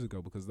 2 years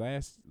ago, because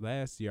last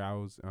year I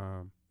was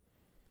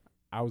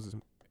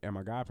at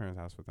my godparents'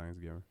 house for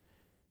Thanksgiving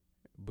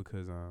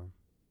because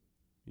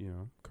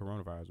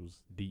coronavirus was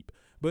deep.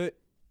 But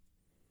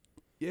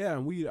yeah,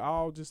 and we'd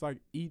all just like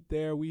eat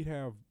there. We'd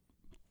have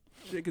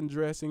chicken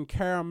dressing,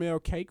 caramel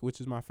cake,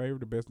 which is my favorite,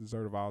 the best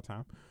dessert of all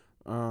time.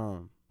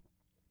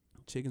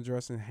 Chicken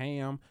dressing,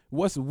 ham.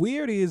 What's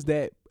weird is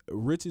that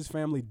Rich's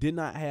family did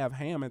not have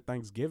ham at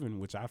Thanksgiving,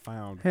 which I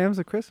found. Ham's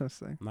a Christmas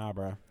thing. Nah,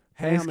 bro.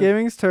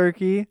 Thanksgiving's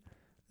turkey,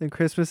 then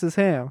Christmas is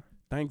ham.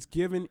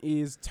 Thanksgiving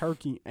is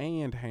turkey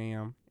and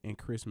ham, and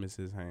Christmas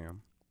is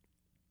ham.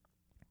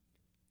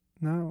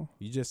 No.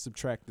 You just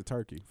subtract the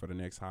turkey for the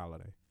next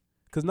holiday.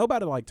 Because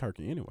nobody liked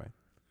turkey anyway.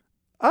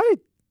 I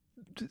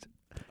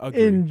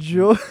Agree.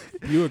 enjoy.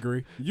 You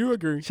agree.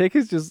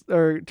 Turkey's just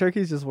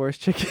worse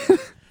chicken.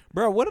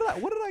 Bro,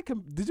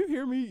 did you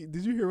hear me?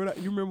 Did you hear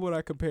you remember what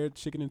I compared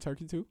chicken and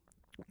turkey to?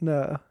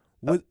 No.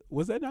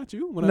 Was that not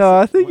you?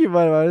 I think you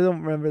might have. I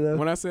don't remember that.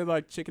 When I said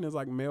like chicken is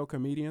like male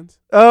comedians.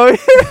 Oh,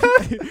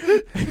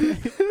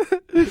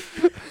 yeah.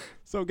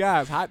 So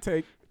guys, hot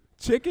take.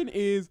 Chicken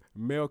is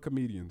male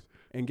comedians.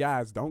 And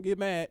guys, don't get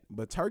mad,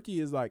 but turkey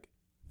is like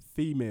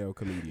female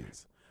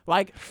comedians.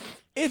 Like,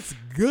 it's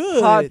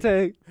good. Hot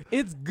take.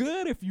 It's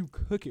good if you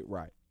cook it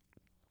right.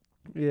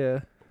 Yeah.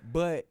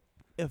 But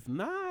if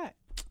not,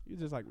 you're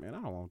just like, man,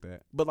 I don't want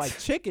that. But like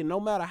chicken, no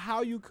matter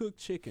how you cook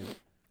chicken,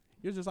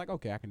 you're just like,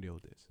 okay, I can deal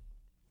with this.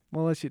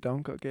 Well, unless you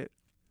don't cook it.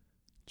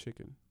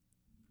 Chicken.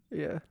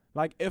 Yeah.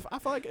 Like, I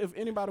feel like if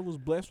anybody was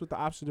blessed with the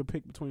option to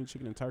pick between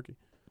chicken and turkey.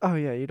 Oh,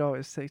 yeah, you'd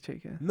always take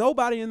chicken.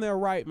 Nobody in their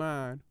right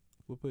mind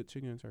would put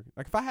chicken and turkey.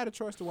 Like, if I had a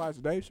choice to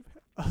watch Dave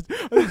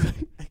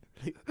Chappelle.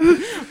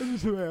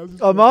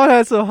 Ahmad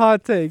had some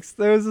hot takes.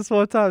 There was this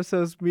one time, so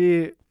it was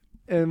me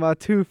and my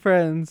two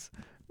friends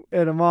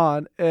and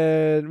Ahmad,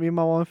 and me and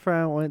my one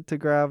friend went to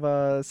grab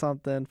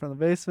something from the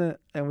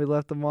basement, and we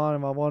left Ahmad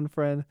and my one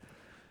friend,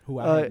 who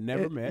I had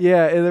never met.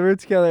 Yeah, in the room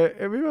together.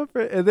 And me and my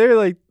friend, and they were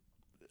like,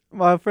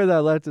 my friend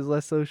that left is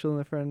less social than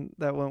the friend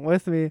that went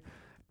with me.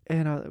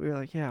 And we were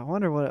like, yeah, I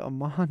wonder what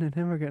Amon and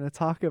him are going to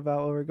talk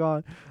about when we're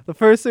gone. The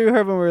first thing we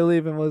heard when we were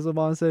leaving was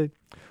Amon say,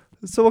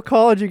 so what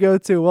college you go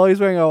to? Well, he's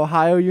wearing an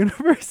Ohio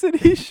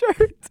University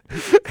shirt.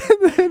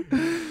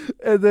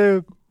 and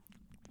then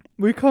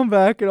we come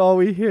back and all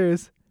we hear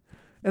is,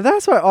 and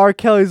that's why R.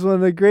 Kelly's one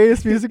of the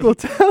greatest musical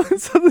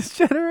talents of this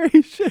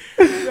generation.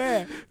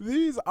 Man,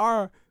 these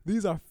are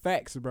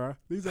facts, bro.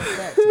 These are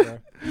facts, bro.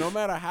 No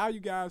matter how you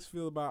guys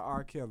feel about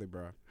R. Kelly,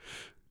 bro,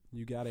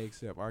 you gotta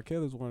accept R.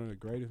 Kelly's one of the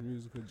greatest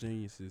musical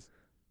geniuses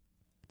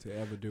to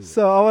ever do it.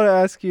 So I want to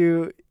ask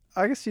you,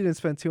 I guess you didn't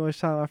spend too much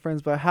time with my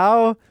friends, but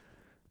how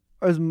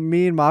is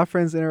me and my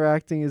friends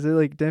interacting? Is it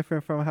like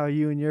different from how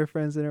you and your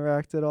friends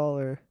interact at all,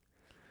 or?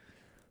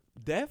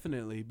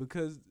 Definitely,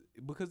 because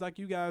like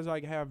you guys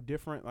like have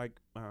different like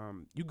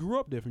you grew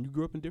up different. You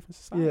grew up in different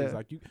societies. Yeah.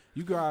 Like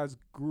you guys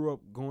grew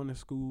up going to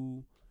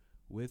school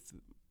with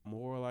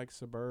more like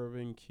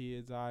suburban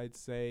kids, I'd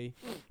say,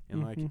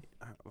 and like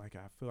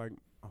I feel like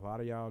a lot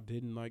of y'all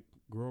didn't like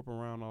grow up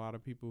around a lot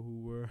of people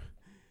who were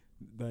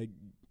like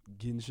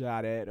getting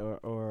shot at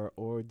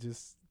or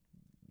just.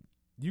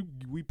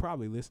 We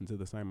probably listen to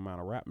the same amount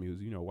of rap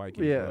music. You know, white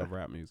kids love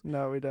rap music.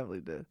 No, we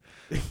definitely did.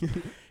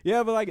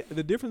 Yeah, but like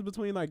the difference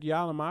between like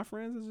y'all and my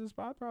friends is just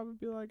I'd probably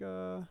be like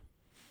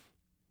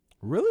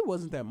really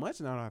wasn't that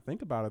much now that I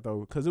think about it though,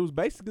 because it was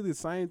basically the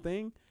same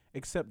thing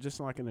except just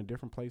like in a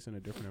different place in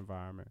a different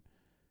environment.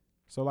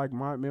 So like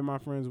me and my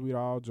friends, we'd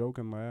all joke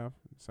and laugh,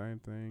 same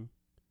thing.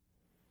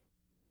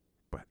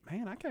 But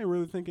man, I can't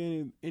really think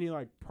of any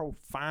like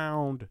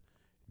profound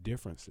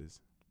differences.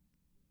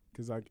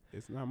 Cause like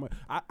it's not much.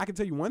 I can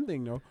tell you one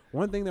thing though.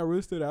 One thing that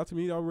really stood out to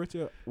me though,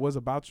 Richard, was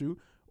about you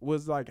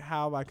was like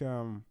how like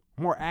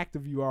more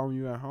active you are when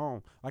you're at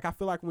home. Like I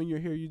feel like when you're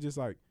here, you just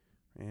like,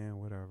 man,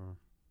 whatever.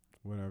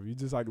 You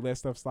just like let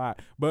stuff slide.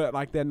 But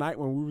like that night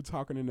when we were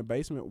talking in the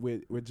basement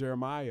with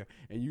Jeremiah,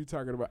 and you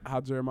talking about how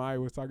Jeremiah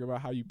was talking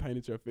about how you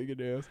painted your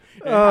fingernails,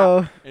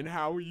 and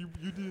how you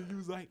did. You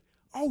was like,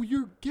 oh,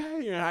 you're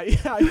gay. And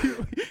how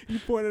you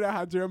pointed out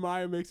how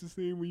Jeremiah makes a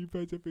scene when you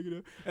paint your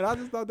fingernails. And I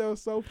just thought that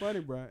was so funny,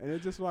 bro. And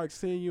it just like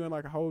seeing you in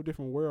like a whole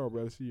different world,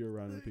 bro, to see you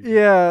around people.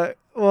 Yeah,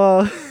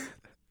 well,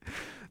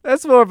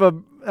 that's more of a,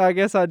 I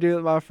guess I do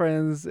with my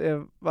friends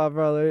and my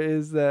brother,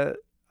 is that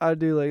I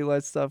do like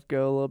let stuff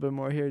go a little bit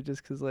more here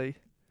just because like,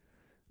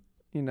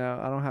 you know,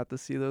 I don't have to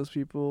see those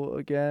people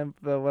again.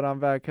 But when I'm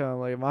back home,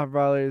 like my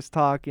brother is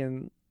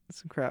talking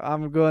some crap,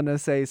 I'm going to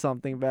say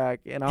something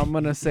back and I'm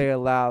going to say it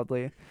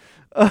loudly.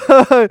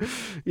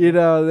 You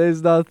know,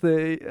 there's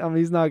nothing, I mean,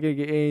 he's not going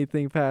to get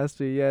anything past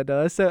me. Yeah,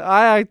 no, so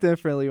I act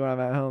differently when I'm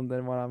at home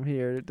than when I'm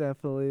here,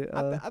 definitely.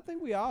 I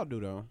think we all do,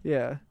 though.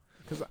 Yeah.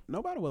 Because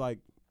nobody would like,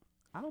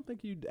 I don't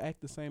think you'd act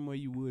the same way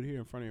you would here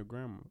in front of your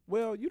grandma.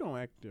 Well, you don't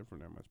act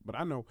different that much, but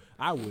I know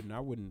I wouldn't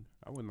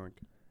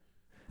like.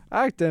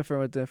 I act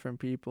different with different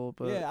people,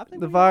 but yeah, I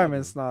think the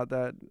environment's not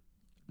that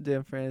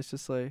different. It's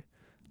just like,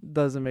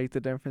 doesn't make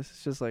the difference.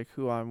 It's just like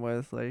who I'm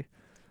with. Like,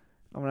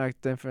 I'm gonna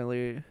act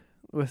differently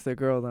with the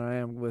girl than I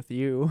am with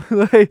you.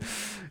 Like,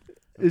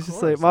 it's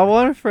just like my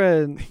one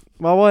friend,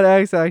 my one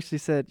ex actually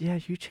said, yeah,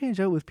 you change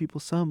out with people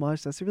so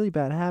much. That's a really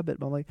bad habit.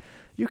 But I'm like,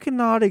 you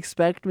cannot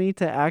expect me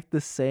to act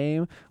the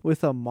same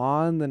with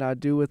Amon than I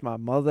do with my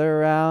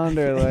mother around,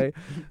 or like,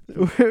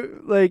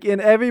 like, and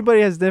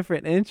everybody has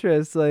different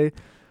interests. Like,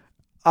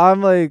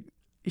 I'm like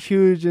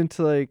huge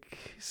into like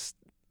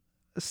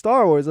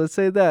Star Wars, let's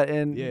say that,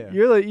 and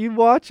you're like, you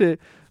watch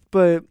it,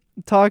 but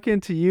talking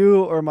to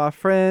you or my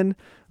friend,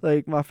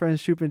 like my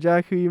friends Shoop and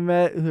Jack, who you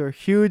met, who are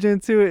huge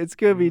into it, it's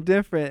gonna be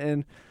different,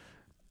 and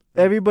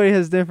everybody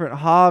has different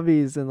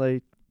hobbies, and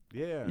like,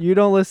 you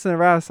don't listen to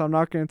rap, so I'm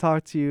not gonna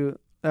talk to you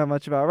that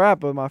much about rap,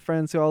 but my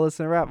friends who all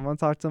listen to rap, I'm gonna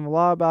talk to them a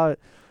lot about it,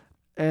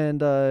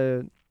 and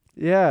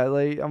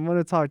like I'm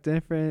gonna talk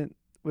different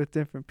with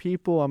different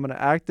people. I'm gonna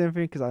act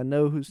different because I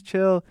know who's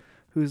chill,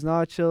 who's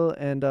not chill,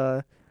 and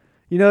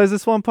you know, there's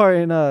this one part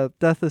in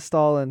Death of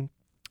Stalin,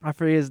 I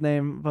forget his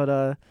name,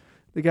 but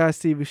the guy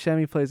Steve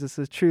Buscemi plays, it's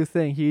a true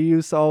thing. He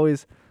used to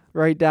always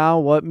write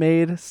down what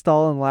made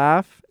Stalin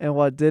laugh and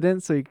what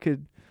didn't, so he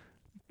could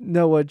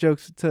know what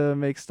jokes to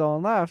make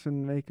Stalin laugh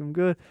and make him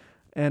good.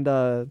 And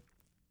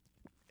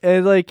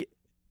like,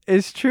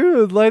 it's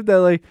true in life that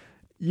like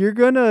you're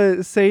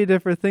gonna say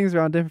different things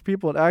around different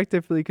people and act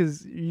differently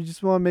because you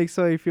just want to make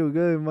somebody feel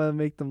good and want to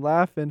make them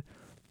laugh, and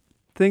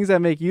things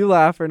that make you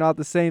laugh are not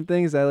the same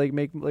things that like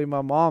make like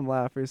my mom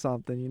laugh or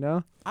something, you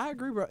know? I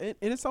agree, bro. And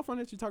it's so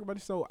funny that you talk about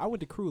it. So I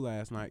went to Crew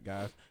last night,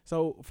 guys.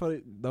 So for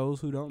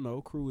those who don't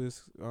know, Crew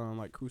is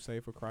like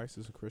Crusade for Christ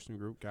is a Christian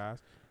group, guys.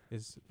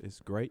 It's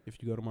great. If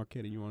you go to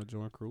Marquette and you want to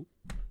join Crew,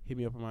 hit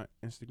me up on my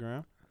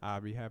Instagram. I'll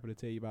be happy to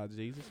tell you about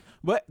Jesus.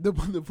 But the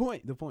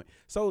point.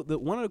 So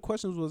one of the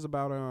questions was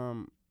about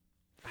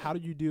how do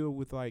you deal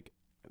with like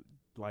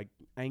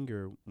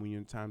anger when you're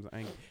in times of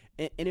anger,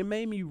 and it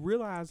made me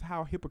realize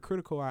how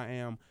hypocritical I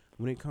am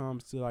when it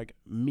comes to like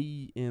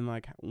me and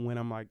like when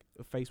I'm like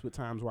faced with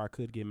times where I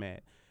could get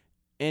mad.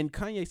 And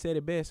Kanye said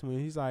it best when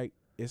he's like,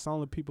 it's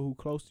only people who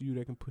close to you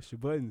that can push your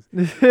buttons.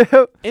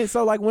 Yep. And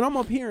so, like, when I'm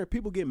up here and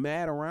people get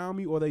mad around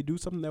me or they do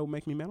something that would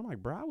make me mad, I'm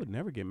like, bro, I would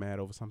never get mad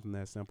over something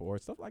that simple, or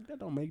stuff like that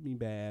don't make me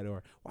bad,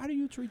 or why do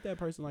you treat that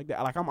person like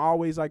that? Like, I'm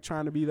always, like,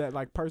 trying to be that,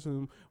 like,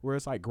 person where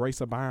it's, like,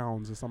 grace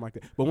abounds or something like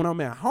that. But when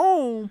I'm at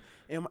home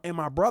and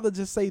my brother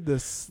just say the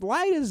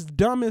slightest,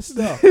 dumbest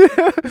stuff,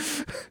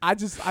 I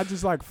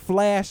just, like,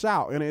 flash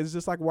out. And it's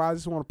just, like, where I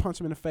just want to punch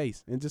him in the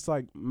face and just,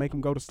 like, make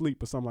him go to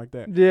sleep or something like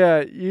that.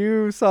 Yeah,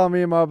 you saw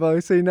me and my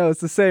brother, so you know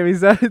it's the same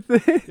exact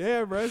thing.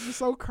 Yeah, bro, it's just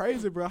so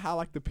crazy, bro, how,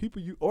 like, the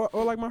people you, or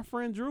like my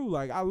friend Drew,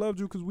 like, I love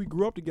Drew because we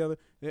grew up together,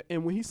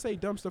 and when he say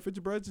dumb stuff at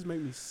your bro, it just make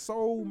me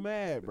so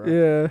mad, bro.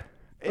 Yeah.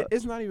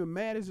 It's not even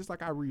mad, it's just,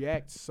 like, I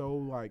react so,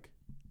 like,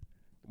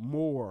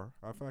 more.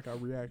 I feel like I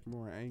react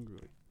more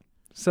angrily.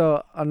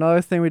 So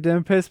another thing we did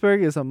in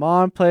Pittsburgh is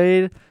Amon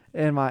played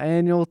in my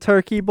annual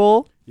Turkey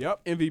Bowl.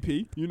 Yep,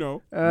 MVP, you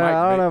know. I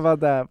don't know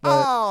about that, but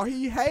Oh,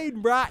 he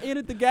hating, bro. I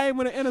ended the game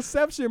with an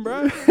interception,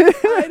 bro.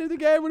 I ended the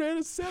game with an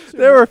interception.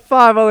 there were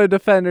 5 other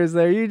defenders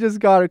there. You just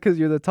got it because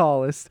you're the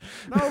tallest.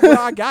 No, bro,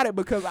 I got it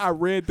because I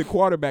read the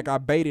quarterback. I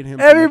baited him.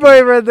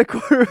 Everybody read the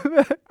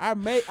quarterback.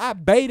 I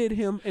baited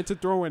him into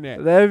throwing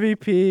that. The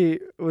MVP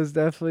was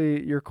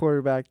definitely your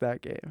quarterback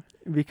that game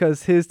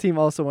because his team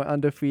also went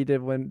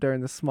undefeated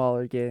during the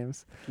smaller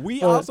games.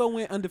 We also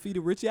went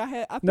undefeated, Richie.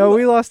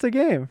 We lost the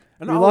game.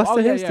 We lost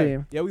to his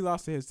team. Yeah, we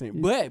lost to his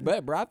team.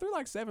 But bro, I threw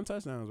like 7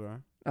 touchdowns, bro.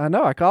 I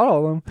know. I caught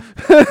all of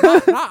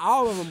them. Not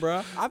all of them,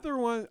 bro. I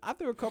threw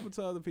a couple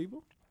to other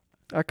people.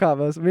 I caught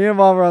most. Me and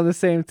Mom were on the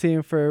same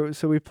team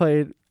so we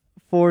played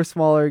 4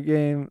 smaller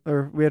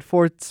we had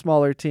 4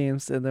 smaller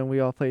teams, and then we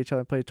all played each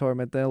other and played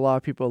tournament. Then a lot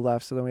of people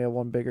left, so then we had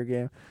one bigger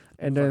game.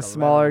 And then like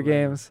smaller 11.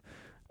 games,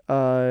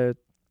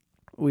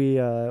 we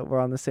were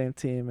on the same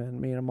team,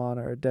 and me and Amon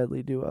are a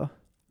deadly duo.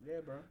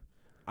 Yeah, bro.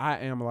 I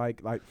am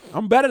like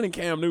I'm better than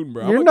Cam Newton,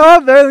 bro. You're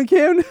not better than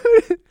Cam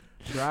Newton.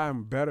 Bro,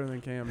 I'm better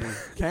than Cam Newton.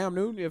 Cam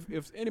Newton,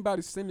 if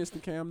anybody send this to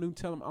Cam Newton,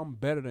 tell him I'm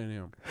better than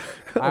him.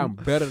 I'm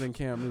better than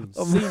Cam Newton.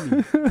 See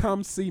me.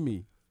 Come see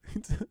me.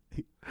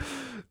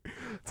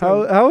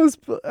 How was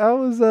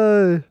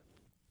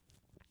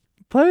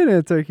playing in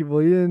a Turkey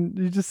Bowl?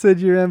 You just said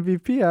you're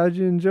MVP. How'd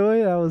you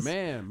enjoy it?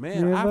 Man,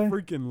 I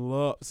freaking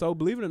love. So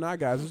believe it or not,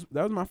 guys,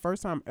 that was my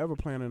first time ever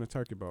playing in a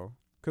Turkey Bowl.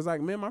 Cause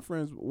like me and my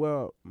friends,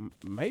 well,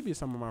 maybe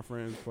some of my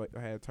friends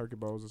had Turkey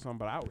Bowls or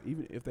something, but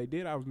even if they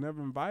did, I was never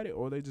invited,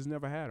 or they just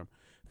never had them.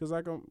 Cause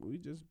like we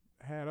just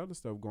had other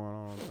stuff going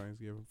on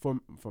Thanksgiving.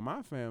 For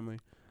my family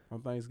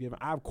on Thanksgiving,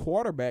 I've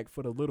quarterbacked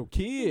for the little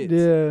kids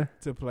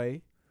to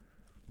play,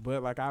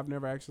 but like I've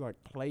never actually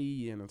like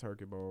played in a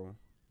Turkey Bowl.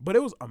 But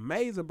it was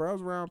amazing, bro. I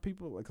was around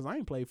people because I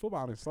ain't played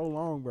football in so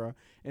long, bro.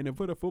 And to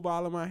put a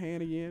football in my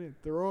hand again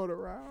and throw it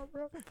around,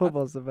 bro.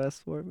 Football's the best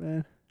sport,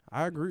 man.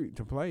 I agree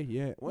to play,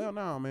 yeah. Well,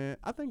 no, man.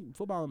 I think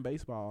football and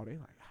baseball,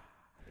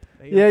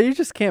 you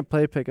just can't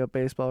play pickup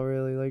baseball,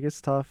 really. Like,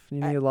 it's tough. You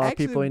need a lot of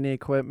people. You need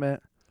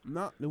equipment.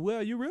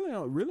 Well, you really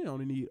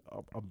only need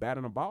a bat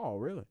and a ball,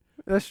 really.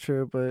 That's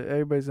true, but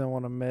everybody's going to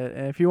want to admit.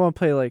 And if you want to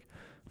play, like,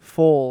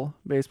 full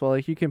baseball,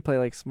 like, you can play,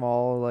 like,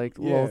 small, like,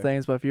 little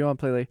things. But if you want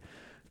to play, like,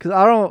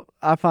 because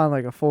I find,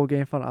 like, a full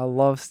game fun. I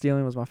love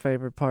stealing was my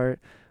favorite part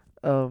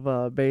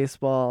of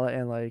baseball.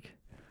 And, like,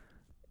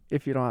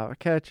 if you don't have a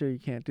catcher, you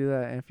can't do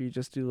that. And if you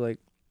just do, like,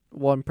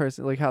 one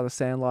person, like how the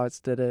Sandlots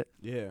did it.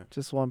 Yeah.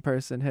 Just one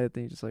person hit,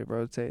 then you just, like,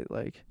 rotate.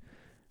 Like,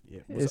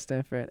 yeah, it's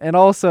different. And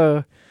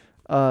also,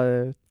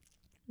 you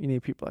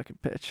need people that can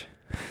pitch.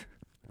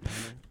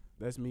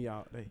 That's me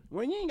out there.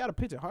 Well, you ain't got to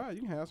pitch it hard.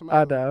 You can have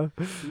somebody. I know.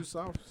 Do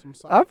some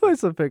soft. I play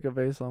some pickup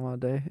baseball all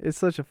day. It's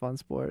such a fun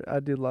sport. I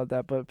do love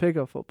that. But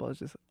pickup football is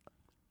just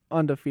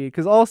undefeated.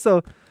 Because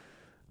also,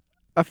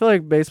 I feel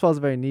like baseball is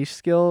a very niche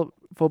skill.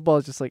 Football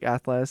is just like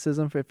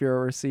athleticism if you're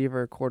a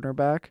receiver or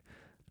quarterback,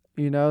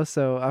 you know?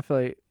 So I feel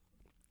like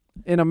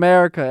in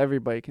America,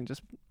 everybody can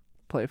just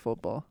play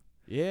football.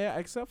 Yeah,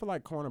 except for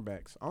like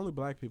cornerbacks. Only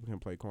black people can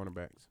play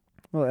cornerbacks.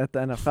 Well, at the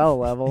NFL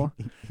level,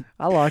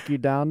 I'll lock you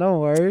down. Don't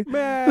worry.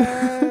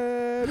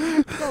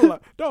 Man,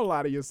 don't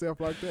lie to yourself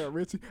like that,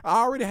 Richie.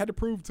 I already had to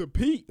prove to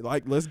Pete,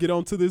 like, let's get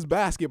on to this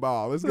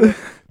basketball. Let's go.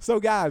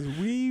 So, guys,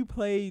 we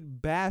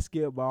played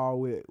basketball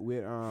with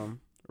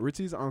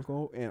Richie's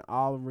uncle and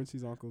all of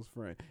Richie's uncle's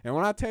friends. And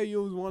when I tell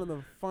you it was one of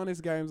the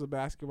funnest games of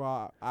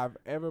basketball I've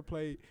ever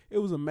played, it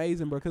was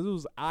amazing, bro, because it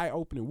was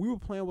eye-opening. We were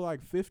playing with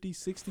like 50,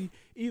 60,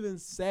 even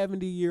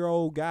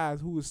 70-year-old guys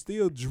who was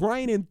still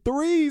draining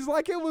threes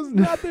like it was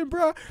nothing,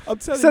 bro. I'm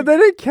telling you. So they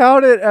didn't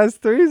count it as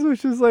threes,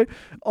 which is like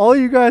all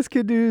you guys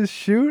could do is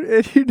shoot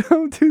and you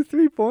don't do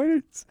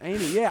 3-pointers.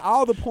 Ain't it? Yeah,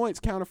 all the points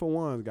counted for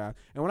ones, guys.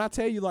 And when I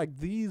tell you, like,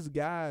 these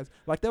guys,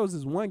 like, there was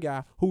this one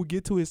guy who would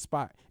get to his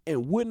spot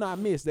and would not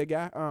miss. That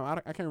guy, I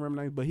can't remember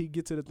the name, but he'd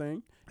get to the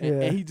thing,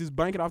 and he just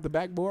bank it off the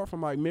backboard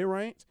from, like,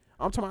 mid-range.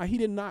 I'm talking about he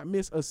did not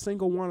miss a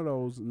single one of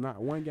those,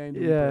 not one game.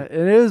 Yeah,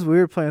 and it is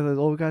weird playing with those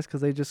old guys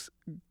because they just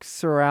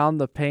surround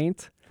the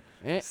paint.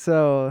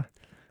 So,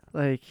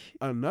 like.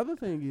 Another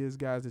thing is,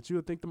 guys, that you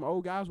would think them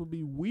old guys would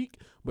be weak,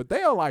 but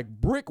they are like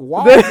brick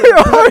walls. They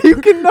are.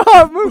 You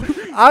cannot move.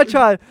 I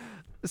tried.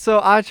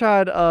 So I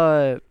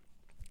tried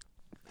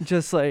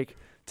just like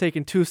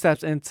taking 2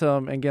 steps into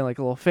him and getting like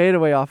a little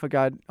fadeaway off a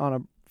guy on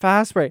a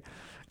fast break.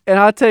 And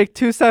I take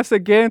 2 steps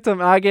against him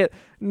and I get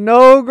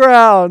no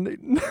ground.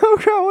 No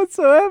ground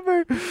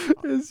whatsoever.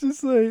 It's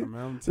just like I mean,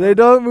 I'm they telling-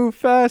 don't move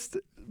fast,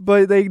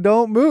 but they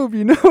don't move.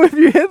 You know, if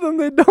you hit them,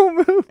 they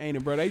don't move. Ain't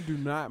it, bro? They do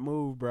not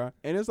move, bro.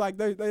 And it's like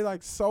they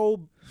like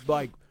so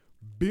like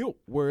built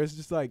where it's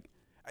just like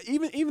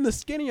even the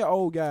skinnier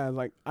old guys.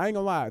 Like I ain't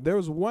gonna lie, there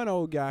was one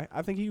old guy.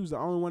 I think he was the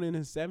only one in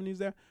his 70s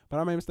there. But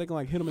I made a mistake and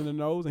like hit him in the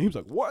nose, and he was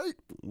like, wait.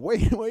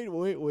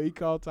 He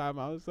called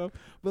timeout and stuff.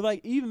 But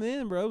like even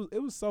then, bro, it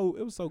was so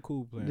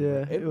cool playing.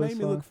 Yeah, bro. It it was made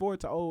me fun. look forward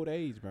to old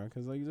age, bro,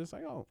 because like just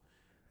like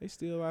they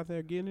still out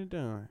there getting it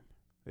done.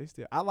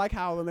 I like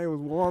how when they was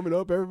warming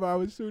up, everybody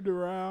was shooting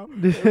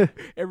around.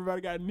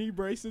 Everybody got knee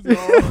braces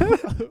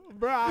on.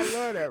 Bro, I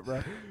love that,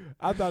 bro.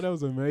 I thought that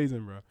was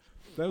amazing, bro.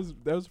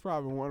 That was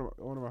probably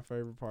one of my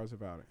favorite parts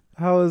about it.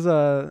 How was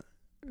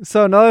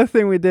So another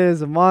thing we did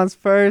is Amon's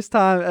first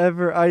time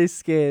ever ice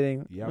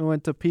skating. Yep. We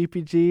went to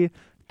PPG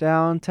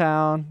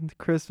downtown, the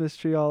Christmas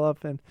tree all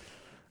up, and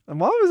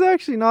Amon was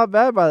actually not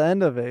bad by the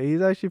end of it.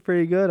 He's actually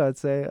pretty good, I'd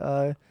say.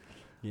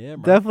 Yeah,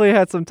 bro. Definitely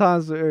had some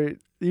times where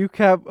you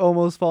kept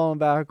almost falling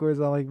backwards.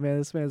 I'm like, man,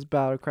 this man's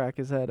about to crack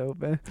his head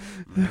open.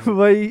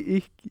 But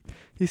he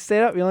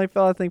stayed up. He only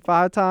fell, I think,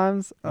 5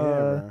 times. Yeah,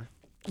 bro.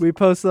 We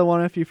posted the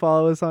one if you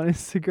follow us on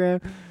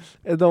Instagram.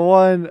 And the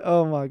one,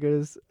 oh my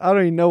goodness, I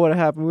don't even know what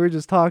happened. We were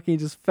just talking, he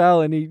just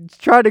fell and he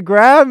tried to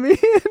grab me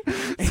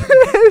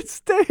and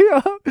stay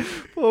up,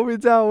 pull me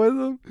down with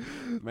him.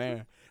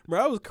 Man,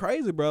 bro, it was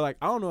crazy, bro. Like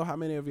I don't know how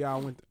many of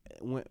y'all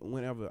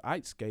went ever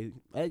ice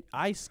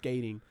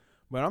skating.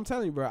 But I'm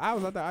telling you, bro, I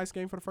was out there ice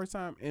skating for the first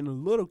time, and the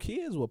little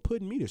kids were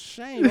putting me to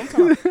shame. I'm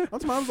talking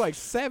I was like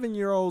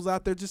 7-year-olds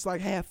out there just like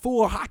had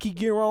full hockey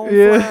gear on.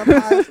 Yeah.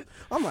 Flying past.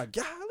 I'm like,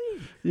 golly.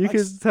 You Like,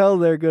 could tell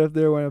they're good if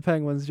they're wearing a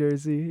Penguins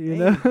jersey, you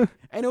know?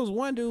 And there was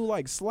one dude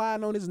like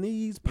sliding on his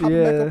knees,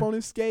 popping back Yeah. up on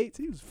his skates.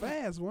 He was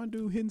fast. One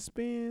dude hitting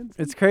spins.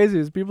 It's crazy.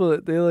 It's people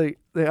that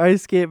they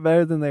ice skate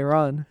better than they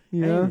run,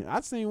 you know? And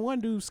I seen one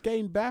dude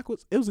skating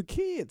backwards. It was a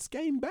kid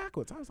skating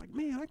backwards. I was like,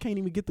 man, I can't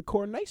even get the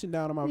coordination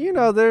down on my. You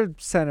know, their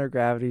center of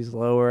gravity's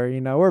lower.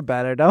 You know, we're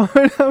better. Don't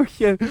we? I'm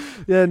kidding.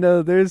 Yeah,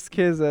 no, there's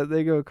kids that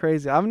they go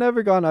crazy. I've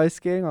never gone ice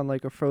skating on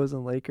like a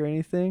frozen lake or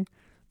anything,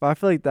 but I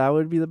feel like that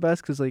would be the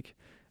best because like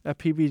at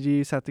PBG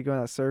you just have to go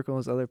in that circle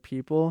with other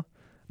people.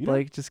 You know-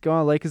 Like just go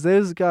on a lake because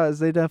those guys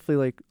they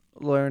definitely like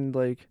learned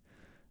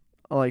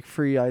like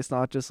free ice,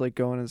 not just like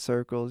going in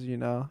circles. You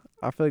know,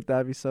 I feel like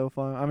that'd be so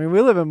fun. I mean, we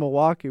live in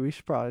Milwaukee. We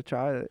should probably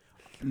try it.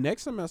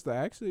 Next semester,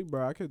 actually,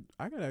 bro, I could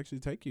actually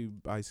take you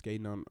ice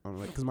skating on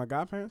like, cause my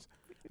godparents,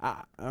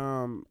 I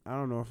don't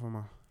know if I'm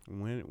a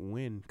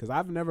when, cause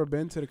I've never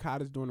been to the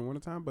cottage during the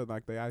wintertime, but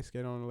like they ice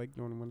skate on the lake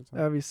during the wintertime.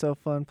 That'd be so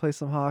fun. Play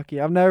some hockey.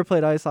 I've never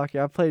played ice hockey.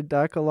 I've played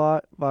deck a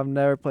lot, but I've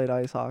never played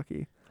ice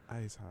hockey.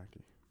 Ice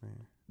hockey,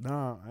 man.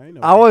 Nah, I ain't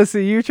know. I want to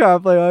see you try to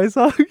play ice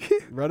hockey.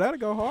 Bro, that'll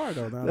go hard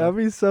though. That'd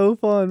be so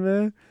fun,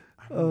 man.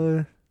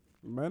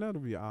 Man,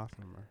 that'll be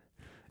awesome,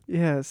 man.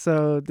 Yeah.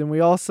 So then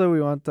we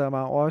went to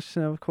Mount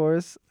Washington, of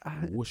course.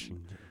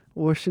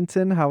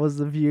 Washington. How was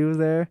the view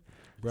there?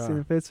 Seeing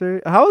Bro,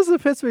 Pittsburgh. How was the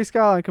Pittsburgh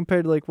skyline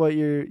compared to like what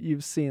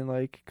you've seen,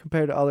 like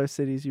compared to other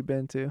cities you've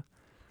been to?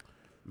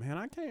 man,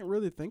 I can't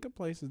really think of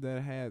places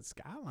that had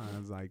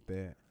skylines like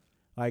that.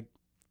 Like,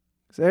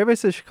 So everybody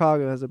says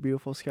Chicago has a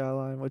beautiful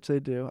skyline, which they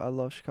do. I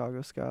love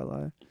Chicago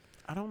skyline.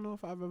 I don't know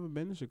if I've ever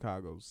been to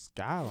Chicago's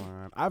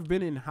skyline. I've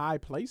been in high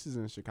places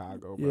in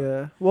Chicago, bro.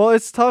 Yeah. Well,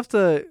 it's tough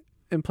to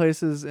in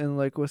places in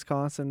like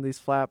Wisconsin, these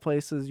flat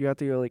places. You have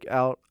to go like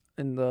out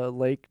in the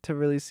lake to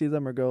really see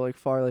them, or go like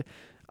far. Like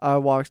I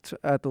walked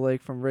at the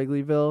lake from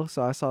Wrigleyville,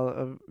 so I saw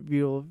a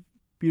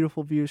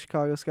beautiful view of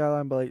Chicago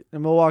skyline. But like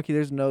in Milwaukee,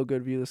 there's no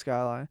good view of the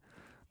skyline.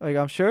 Like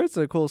I'm sure it's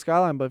a cool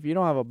skyline, but if you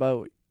don't have a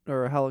boat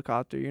or a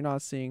helicopter, you're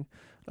not seeing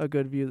a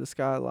good view of the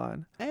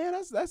skyline. And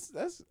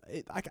that's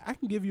it. I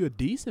can give you a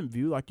decent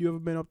view. Like, you ever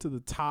been up to the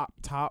top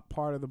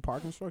part of the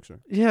parking structure?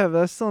 Yeah, but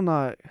that's still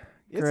not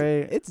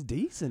great. It's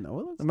decent though.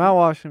 It looks The Mount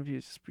Washington view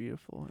is just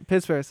beautiful. And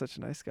Pittsburgh is such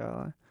a nice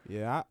skyline.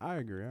 Yeah, I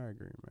agree,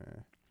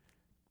 man.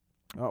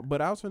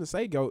 But I was going to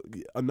say,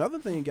 another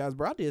thing, guys,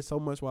 bro, I did so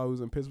much while I was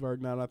in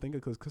Pittsburgh now that I think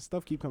of, because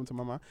stuff keep coming to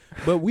my mind.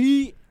 But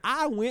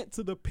I went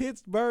to the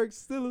Pittsburgh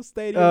Steelers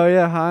Stadium. Oh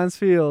yeah, Heinz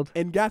Field.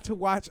 And got to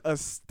watch a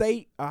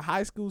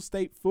high school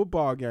state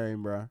football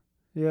game, bro.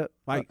 Yep.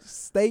 Like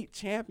state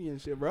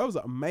championship, bro. It was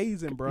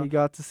amazing, bro. You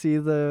got to see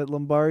the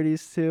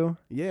Lombardis too.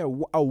 Yeah,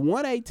 a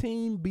 1A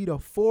team beat a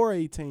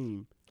 4A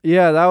team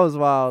Yeah, that was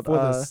wild. for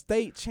the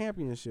state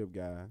championship,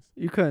 guys.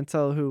 You couldn't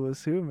tell who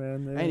was who,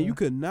 man. And you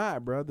could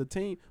not, bro. The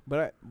team,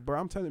 bro,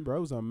 I'm telling you, bro, it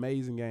was an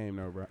amazing game,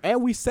 though, bro.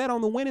 And we sat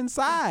on the winning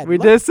side. We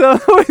did so.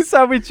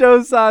 We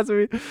chose sides.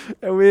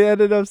 And we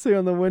ended up sitting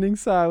on the winning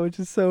side, which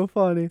is so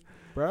funny.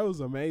 Bro, it was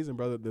amazing,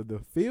 brother. The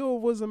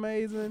field was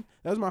amazing.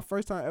 That was my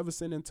first time ever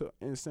sitting in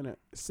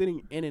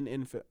an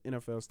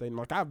NFL stadium.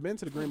 Like, I've been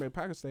to the Green Bay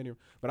Packers stadium,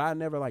 but I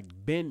never like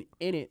been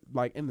in it,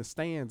 like in the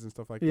stands and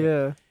stuff like that.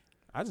 Yeah.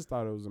 I just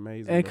thought it was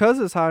amazing. And bro. because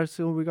it's high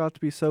school, we got to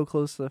be so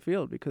close to the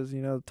field because,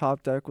 you know, the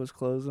top deck was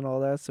closed and all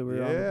that, so we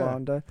were on the Yeah.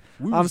 bottom deck.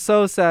 We I'm was-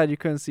 so sad you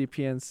couldn't see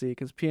PNC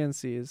because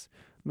PNC is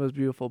the most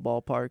beautiful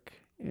ballpark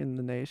in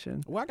the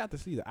nation. well, I got to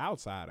see the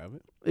outside of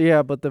it.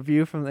 Yeah, but the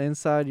view from the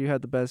inside, you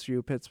had the best view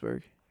of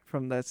Pittsburgh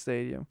from that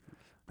stadium.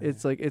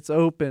 It's like it's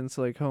open,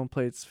 so like home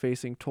plate's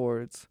facing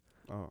towards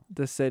Oh,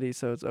 the city,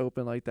 so it's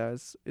open like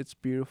that. It's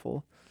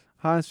beautiful.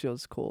 Heinz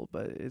Field's cool,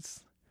 but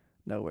it's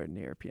nowhere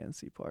near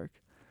PNC Park.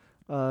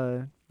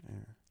 yeah.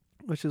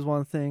 Which is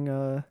one thing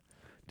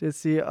did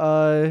see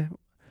You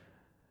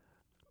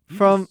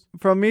from just-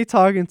 from me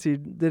talking to you,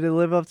 did it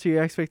live up to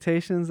your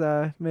expectations that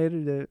I made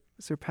it to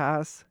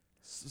surpass?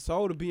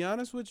 So to be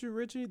honest with you,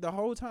 Richie, the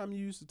whole time you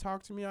used to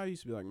talk to me, I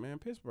used to be like, man,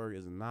 Pittsburgh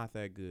is not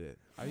that good.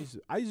 I used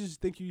to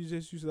think you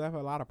just used to have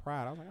a lot of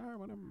pride. I was like, all right,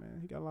 whatever, man.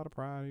 He got a lot of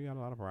pride. He got a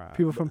lot of pride.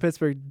 People from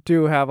Pittsburgh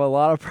do have a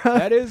lot of pride.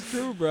 That is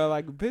true, bro.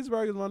 Like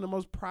Pittsburgh is one of the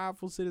most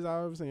prideful cities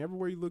I've ever seen.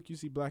 Everywhere you look, you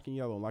see black and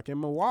yellow. Like in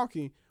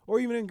Milwaukee or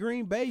even in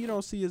Green Bay, you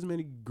don't see as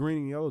many green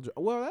and yellow.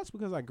 Well, that's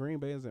because like Green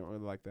Bay isn't really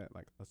like that,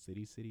 like a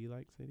city.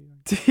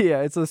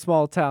 Yeah, it's a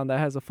small town that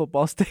has a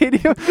football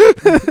stadium.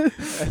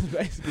 That's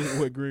basically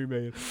what Green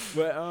Bay is.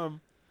 But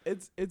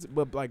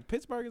but like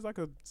Pittsburgh is like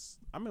I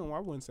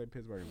wouldn't say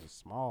Pittsburgh is a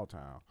small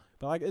town,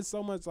 but like it's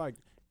so much like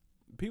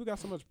people got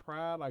so much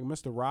pride. Like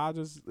Mr.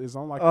 Rogers is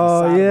on like the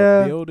side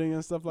of a building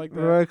and stuff like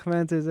that. Roy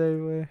Clement's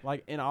everywhere.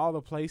 Like in all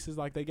the places,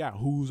 like they got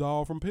who's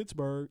all from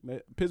Pittsburgh.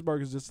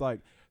 Pittsburgh is just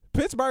like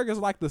Pittsburgh is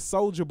like the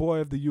soldier boy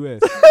of the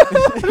U.S.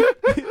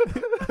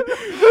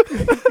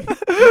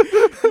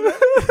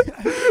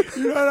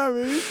 You know what I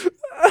mean?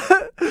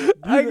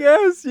 I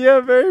guess, yeah,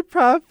 very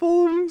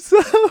prideful of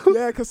himself.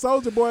 Yeah, cause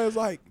Soldier Boy is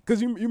like,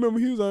 cause you remember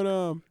he was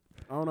on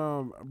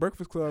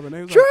Breakfast Club and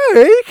they was Drake,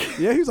 like,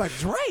 yeah, he was like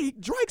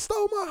Drake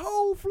stole my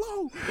whole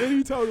flow, and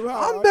he told him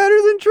how I'm better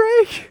than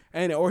Drake.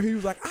 and or he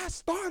was like, I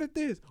started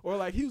this, or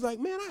like he was like,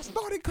 man, I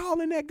started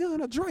calling that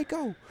gun a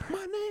Draco.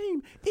 My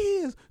name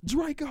is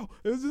Draco.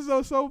 It was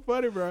just so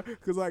funny, bro,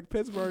 cause like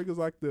Pittsburgh is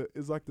like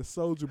the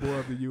soldier boy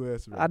of the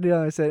U.S. Bro. I do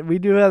understand. We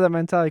do have that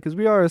mentality because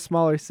we are a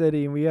smaller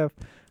city and I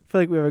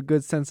feel like we have a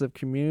good sense of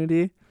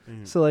community.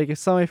 Mhm. So like if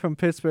somebody from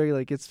Pittsburgh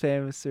like gets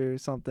famous or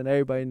something,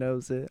 everybody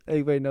knows it.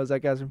 Everybody knows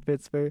that guy's from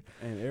Pittsburgh.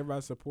 And everybody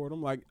support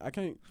him. Like I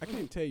can't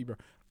tell you, bro,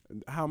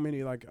 how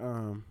many like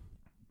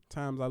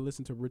times I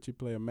listened to Richie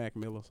play a Mac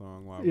Miller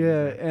song while we was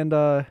Yeah, there. and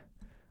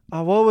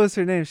what was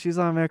her name? She's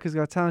on America's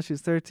Got Talent.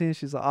 She's 13.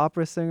 She's an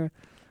opera singer.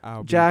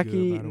 I'll be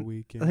Jackie- good by the I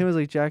weekend. think it was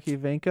like Jackie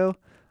Venko.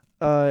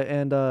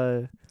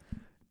 And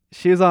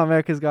she was on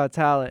America's Got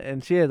Talent,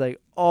 and she had like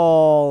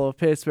all of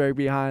Pittsburgh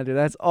behind her.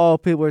 That's all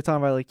people were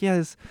talking about. Like, yeah,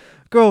 this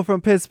girl from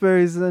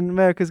Pittsburgh is in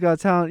America's Got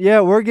Talent.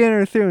 Yeah, we're getting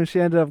her through, and she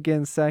ended up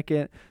getting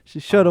second.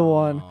 She should have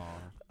won.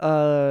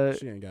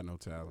 She ain't got no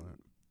talent.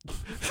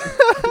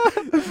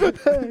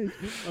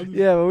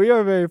 Yeah, but we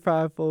are very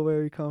prideful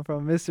where we come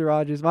from. Mr.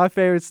 Rogers, my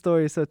favorite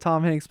story. So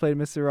Tom Hanks played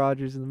Mr.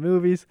 Rogers in the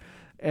movies,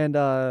 and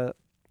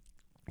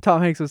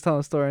Tom Hanks was telling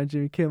a story on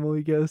Jimmy Kimmel.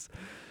 He goes,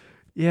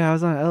 "Yeah, I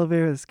was on an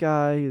elevator with this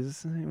guy.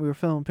 We were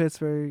filming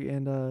Pittsburgh,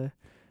 and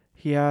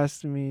he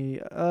asked me,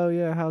 oh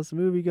yeah, how's the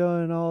movie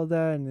going and all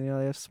that, and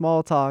they have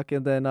small talk,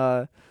 and then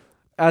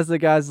as the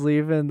guy's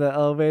leaving the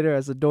elevator,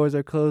 as the doors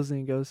are closing,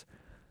 he goes,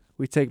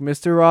 we take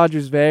Mr.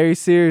 Rogers very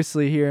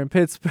seriously here in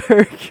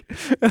Pittsburgh."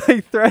 And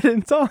like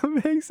threatened Tom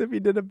Hanks if he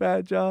did a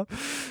bad job,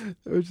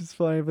 which is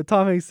funny. But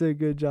Tom Hanks did a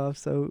good job,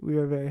 so we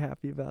were very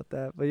happy about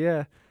that. But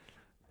yeah,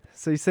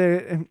 so you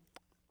say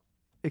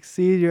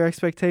exceed your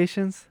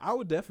expectations? I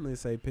would definitely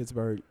say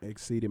Pittsburgh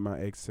exceeded my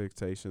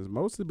expectations,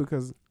 mostly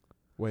because,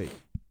 wait,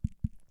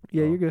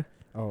 Yeah, Oh. you're good.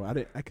 oh, I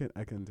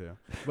couldn't tell,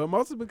 but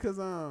mostly because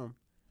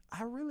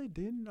I really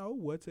didn't know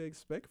what to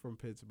expect from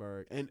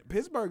Pittsburgh, and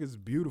Pittsburgh is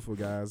beautiful,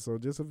 guys. So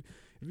just if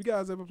you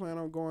guys ever plan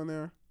on going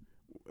there,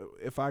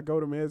 if I go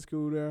to med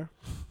school there,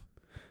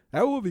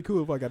 that would be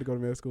cool if I got to go to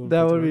med school. in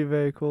That would be Pittsburgh.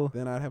 very cool.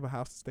 Then I'd have a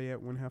house to stay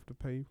at, wouldn't have to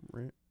pay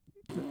rent.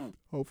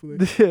 Hopefully.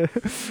 Yeah.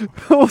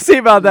 We'll see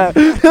about that.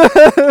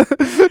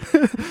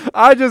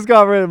 I just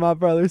got rid of my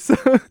brother, so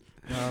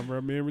Nah,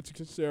 bro, me and Richie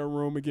can share a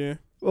room again.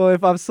 well,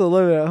 if I'm still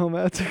living at home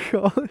after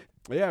college.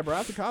 Yeah, bro.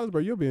 After college,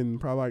 bro, you'll be in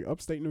probably like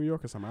upstate New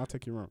York or something. I'll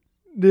take you around.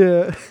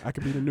 Yeah. I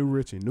could be the new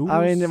Richie. New.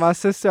 I mean, my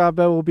sister, I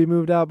bet, will be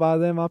moved out by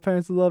then. My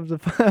parents would love to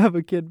have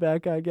a kid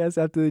back, I guess,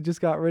 after they just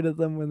got rid of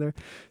them when they're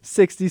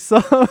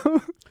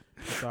 60-some.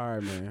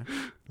 Sorry, man.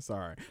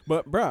 Sorry,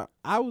 but bro,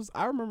 I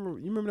remember.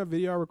 You remember that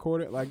video I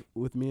recorded, like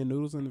with me and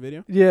Noodles in the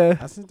video? Yeah.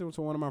 I sent it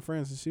to one of my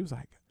friends, and she was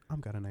like, "I'm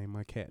gonna name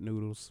my cat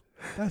Noodles.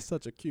 That's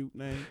such a cute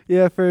name."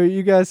 Yeah, for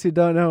you guys who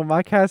don't know,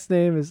 my cat's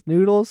name is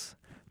Noodles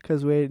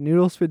because we ate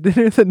noodles for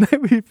dinner the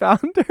night we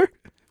found her.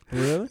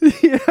 Really?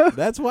 Yeah.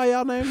 That's why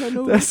y'all named her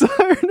Noodles. That's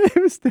why her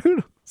name is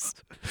Noodles.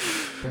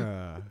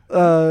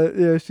 Bruh.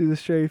 Yeah, she's a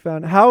stray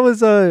found. How was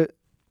so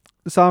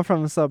I'm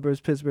from the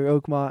suburbs,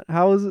 Pittsburgh, Oakmont.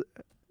 How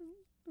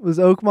was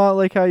Oakmont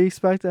like how you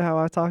expected? How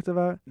I talked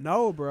about?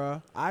 No,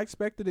 bruh. I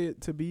expected it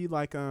to be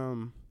like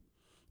You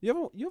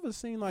ever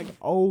seen like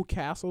old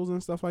castles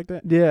and stuff like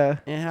that? Yeah.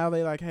 And how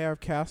they like have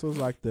castles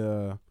like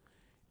the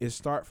it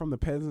start from the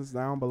peasants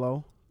down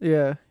below.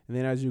 Yeah. And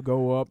then as you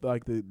go up,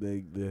 like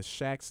the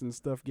shacks and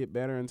stuff get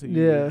better until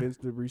you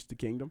eventually reach the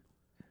kingdom.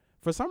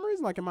 For some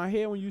reason, like in my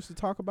head when you used to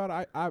talk about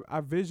it,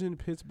 I visioned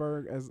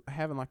Pittsburgh as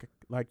having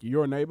like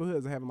your neighborhood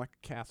as having like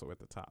a castle at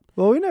the top.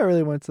 Well, we never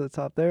really went to the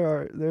top.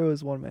 There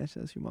was one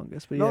mansion that's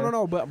humongous, but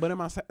No. But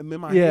in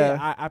my head,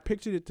 I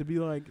pictured it to be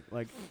like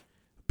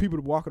people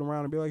walking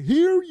around and be like,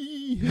 "Hear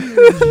ye, hear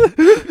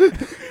ye."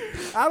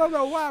 I don't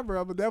know why,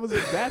 bro, but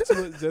that's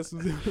what just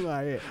was in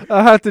my head.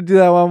 I have to do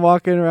that while I'm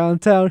walking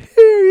around town.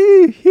 Hear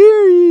ye,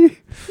 hear ye,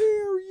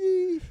 hear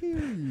ye, hear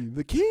ye.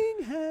 The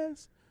king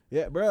has.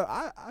 Yeah, bro.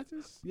 I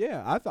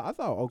thought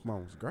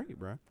Oakmont was great,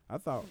 bro. I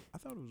thought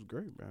it was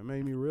great, bro. It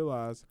made me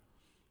realize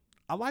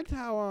I liked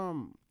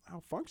how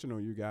functional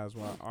you guys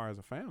are as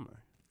a family.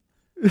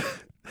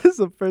 This is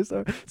the first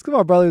time. It's because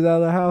my brother's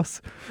out of the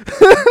house.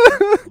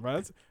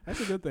 Bro,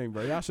 that's a good thing,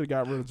 bro. Y'all should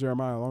have got rid of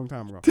Jeremiah a long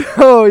time ago.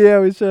 Oh yeah,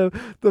 we should.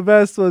 The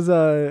best was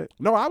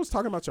No, I was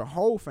talking about your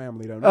whole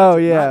family though.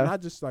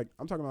 Not just like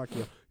I'm talking about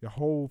like your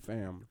whole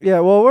family. Yeah,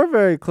 well, we're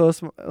very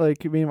close.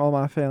 Like me and all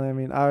my family. I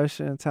mean, Irish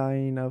and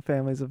Italian,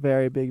 family is a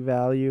very big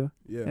value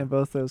in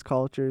both those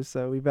cultures.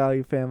 So we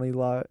value family a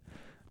lot.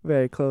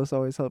 Very close,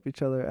 always help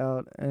each other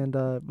out. And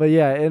but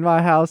yeah, in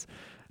my house,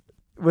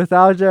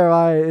 without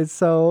Jeremiah, it's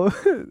so.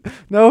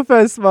 No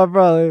offense to my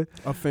brother.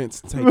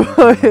 Offense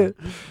taken.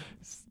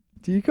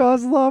 Do you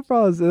cause a lot of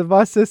problems? And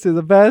my sister,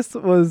 the best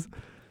was,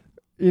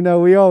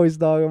 we always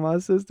dog on my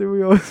sister.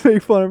 We always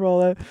make fun of her all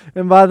that.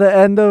 And by the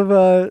end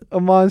of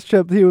Amon's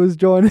trip, he was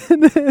joining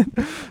in.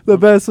 The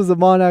best was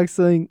Amon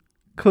accidentally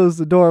closed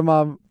the door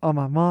on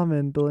my mom,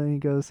 and Delaney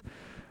goes,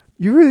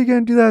 "You really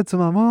gonna do that to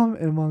my mom?"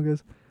 And Amon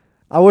goes,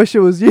 "I wish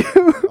it was you."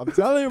 I'm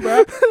telling you,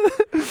 bro.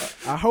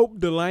 I hope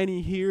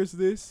Delaney hears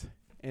this.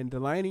 And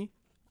Delaney,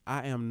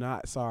 I am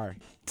not sorry.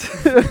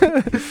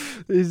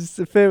 He's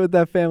just fit with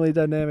that family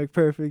dynamic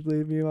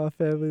perfectly. Me and my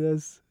family,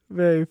 that's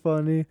very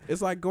funny.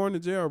 It's like going to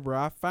jail, bro.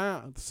 I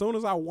found as soon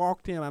as I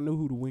walked in, I knew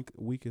who the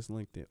weakest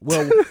link is.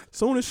 Well, as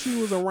soon as she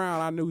was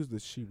around, I knew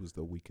that she was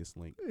the weakest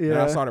link. Yeah. And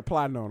I started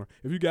plotting on her.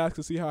 If you guys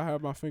could see how I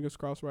have my fingers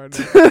crossed right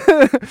now,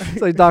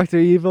 it's like Dr.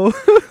 Evil.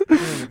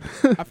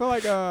 I feel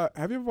like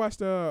have you ever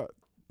watched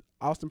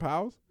Austin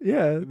Powers?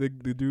 Yeah. The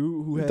dude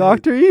who had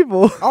Dr.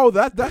 Evil. Oh,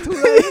 that's who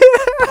that is?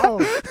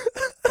 Oh.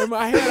 In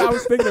my head, I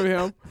was thinking of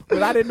him,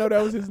 but I didn't know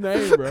that was his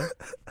name, bro.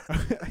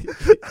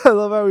 I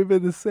love how we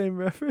made the same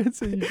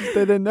reference and you just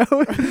didn't know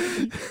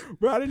it.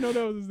 Bro, I didn't know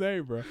that was his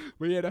name, bro.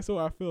 But yeah, that's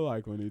what I feel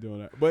like when you're doing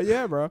that. But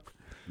yeah, bro.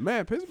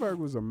 Man, Pittsburgh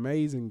was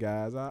amazing,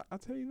 guys. I'll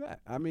tell you that.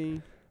 I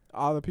mean,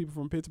 all the people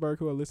from Pittsburgh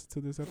who are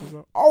listening to this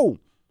episode. Oh,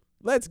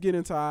 let's get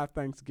into our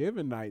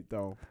Thanksgiving night,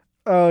 though.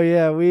 Oh,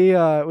 yeah. We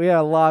had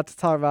a lot to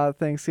talk about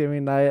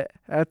Thanksgiving night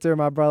after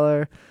my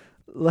brother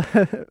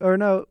or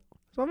no.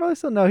 My brother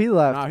still he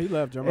left. No, he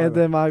left. And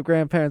then my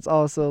grandparents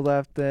also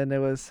left, and it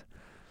was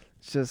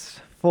just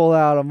full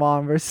out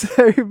Amon versus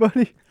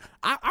everybody.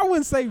 I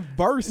wouldn't say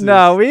versus.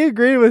 No, we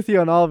agreed with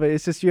you on all of it.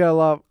 It's just you had a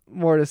lot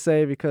more to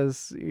say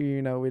because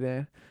we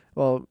didn't.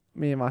 Well,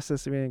 me and my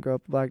sister, we didn't grow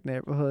up in a black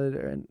neighborhood,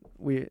 and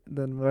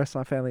the rest of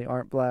my family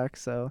aren't black.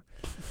 So,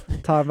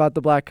 talking about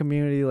the black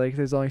community, like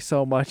there's only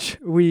so much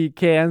we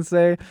can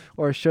say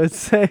or should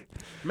say.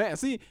 Man,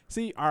 see,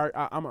 I'm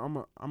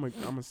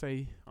gonna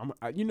say,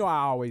 I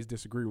always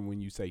disagree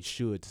when you say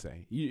should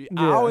say.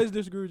 I always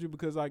disagree with you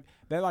because like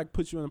that like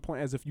puts you in a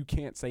point as if you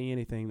can't say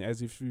anything,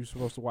 as if you're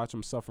supposed to watch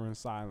them suffer in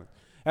silence.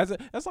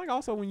 That's like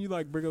also when you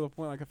like bring up a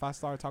point like if I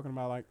start talking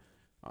about like.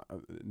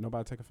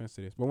 Nobody take offense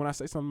to this, but when I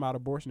say something about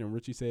abortion and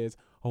Richie says,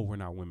 "Oh, we're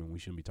not women, we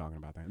shouldn't be talking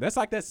about that," that's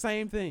like that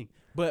same thing.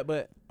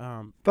 But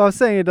I was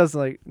saying it doesn't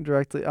like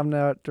directly. I'm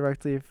not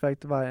directly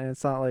affected by it, and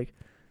it's not like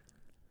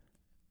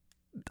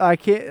I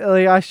can't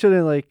like I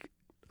shouldn't like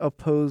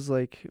oppose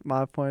like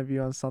my point of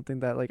view on something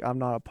that like I'm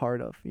not a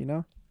part of.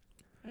 Man,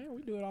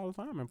 we do it all the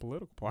time in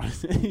political parties.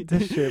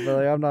 This shit, but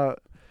like I'm not.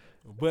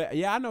 But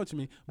yeah, I know what you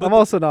mean. But I'm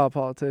also not a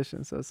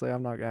politician, so it's like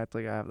I'm not gonna act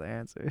like I have the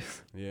answers.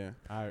 Yeah,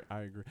 I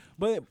agree.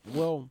 But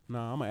I'm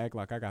gonna act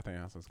like I got the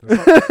answers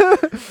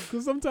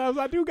because sometimes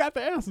I do got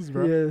the answers,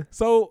 bro. Yeah.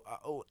 So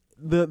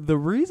the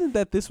reason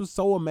that this was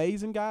so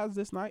amazing, guys,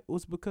 this night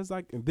was because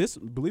like this.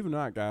 Believe it or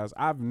not, guys,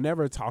 I've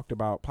never talked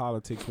about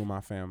politics with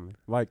my family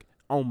like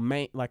on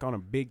a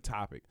big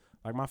topic.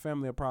 Like my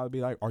family will probably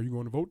be like, "Are you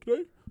going to vote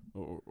today?"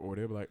 Or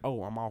they'll be like,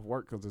 "Oh, I'm off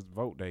work because it's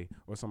vote day,"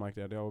 or something like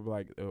that. They'll be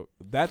like,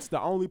 "That's the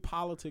only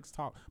politics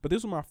talk." But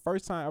this was my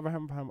first time ever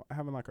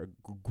having like a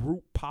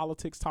group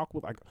politics talk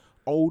with like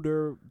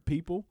older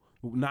people,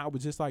 not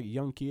with just like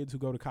young kids who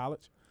go to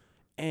college,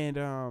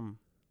 and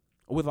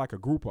with like a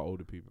group of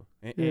older people.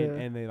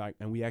 And they like,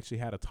 and we actually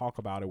had a talk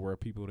about it where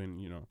people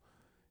didn't,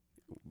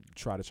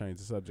 try to change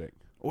the subject.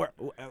 Or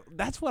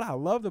that's what I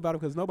loved about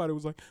it because nobody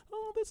was like,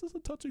 "Oh, this is a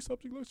touchy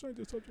subject. Let's change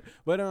the subject."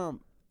 But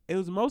it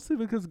was mostly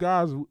because,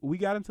 guys, we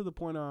got into the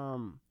point.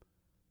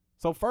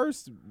 So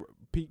first,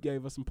 Pete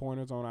gave us some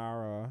pointers on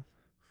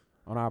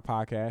our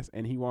podcast,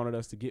 and he wanted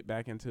us to get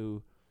back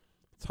into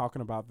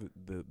talking about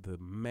the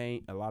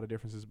main, a lot of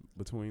differences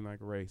between like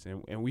race,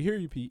 and we hear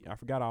you, Pete. I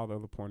forgot all the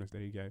other pointers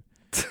that he gave,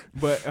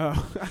 but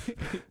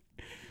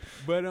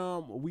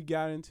we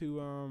got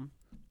into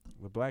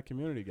the black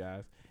community,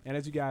 guys. And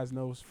as you guys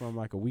know from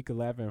like a week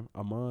 11,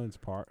 Amon's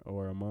part,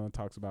 or Amon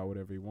talks about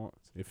whatever he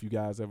wants. If you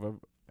guys ever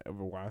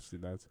watched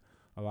it, that's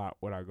a lot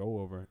what I go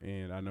over.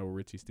 And I know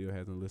Richie still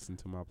hasn't listened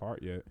to my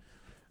part yet.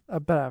 I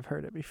bet I've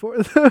heard it before.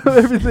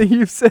 Everything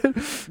you've said.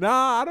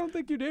 Nah, I don't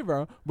think you did,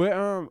 bro.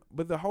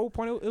 But the whole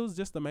point, it was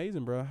just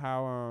amazing, bro.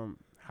 How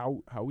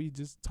we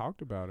just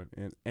talked about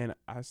it, and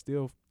I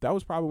still, that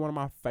was probably one of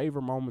my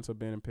favorite moments of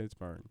being in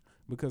Pittsburgh,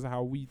 because of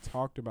how we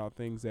talked about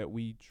things that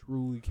we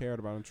truly cared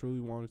about and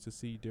truly wanted to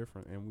see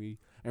different, and we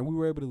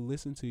were able to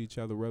listen to each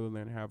other rather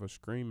than have a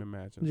screaming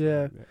match.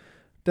 Yeah. Like that.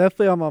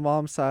 Definitely on my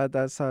mom's side,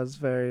 that side's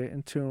very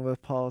in tune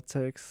with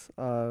politics.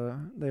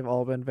 They've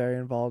all been very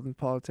involved in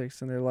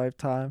politics in their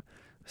lifetime.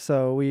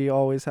 So we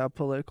always have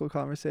political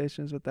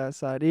conversations with that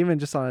side, even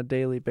just on a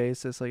daily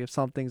basis. Like if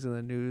something's in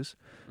the news,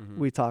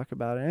 we talk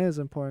about it. And it's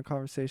important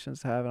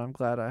conversations to have, and I'm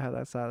glad I have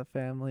that side of the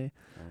family.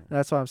 And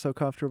that's why I'm so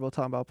comfortable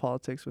talking about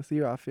politics with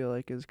you, I feel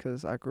like, is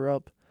because I grew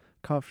up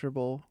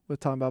comfortable with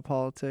talking about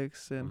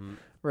politics and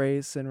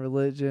race and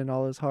religion,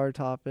 all those hard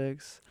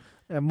topics.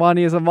 And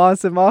money is a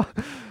monster. My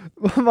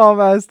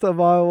mom asked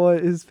Amon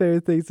what his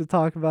favorite things to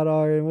talk about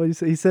are, and what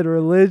he said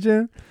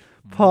religion,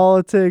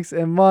 politics,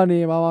 and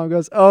money. And my mom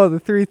goes, "Oh, the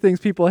three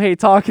things people hate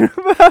talking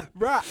about."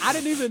 Bro, I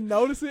didn't even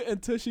notice it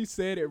until she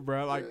said it,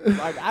 bro. Like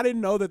I didn't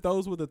know that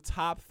those were the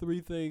top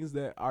three things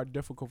that are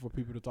difficult for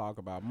people to talk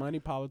about: money,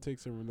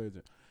 politics, and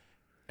religion.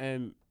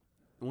 And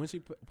when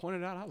she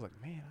pointed it out, I was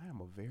like, man, I am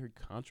a very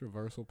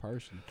controversial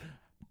person.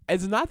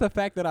 It's not the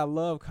fact that I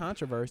love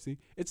controversy.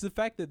 It's the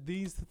fact that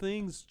these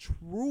things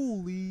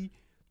truly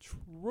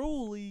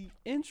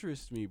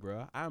interest me,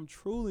 bro. I'm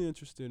truly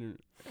interested in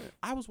it.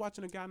 I was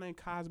watching a guy named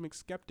Cosmic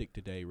Skeptic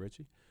today,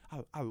 Richie.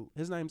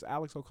 His name's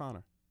Alex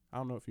O'Connor. I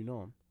don't know if you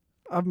know him.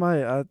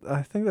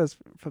 I think that's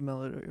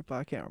familiar, but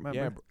I can't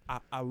remember. Yeah,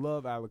 I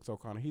love Alex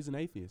O'Connor. He's an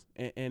atheist.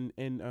 And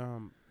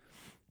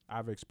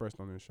I've expressed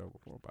on this show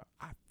before, but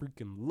I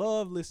freaking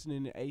love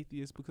listening to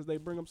atheists because they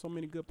bring up so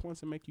many good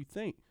points and make you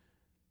think.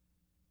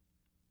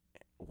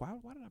 Why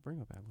did I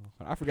bring up that little?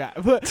 I forgot.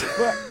 But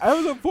I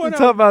was a point.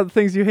 Talk about the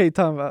things you hate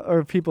talking about,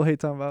 or people hate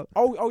talking about.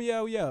 Oh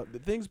yeah. The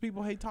things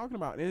people hate talking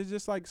about. And it's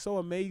just like so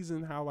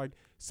amazing how, like,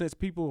 since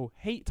people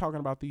hate talking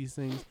about these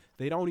things,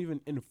 they don't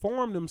even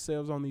inform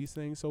themselves on these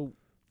things. So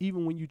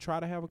even when you try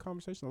to have a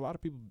conversation, a lot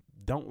of people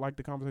don't like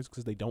the conversation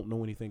because they don't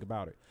know anything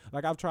about it.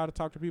 Like, I've tried to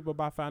talk to people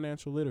about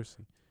financial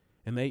literacy,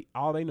 and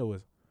all they know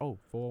is, oh,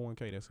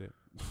 401k, that's it.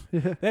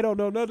 Yeah. They don't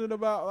know nothing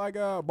about like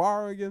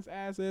borrowing against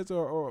assets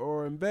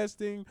or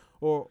investing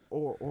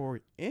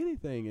or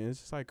anything, and it's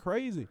just like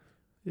crazy.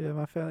 Yeah,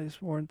 my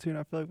family's more in tune.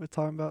 I feel like we're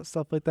talking about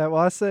stuff like that.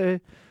 Well,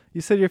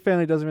 you said your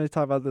family doesn't really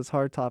talk about those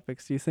hard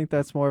topics. Do you think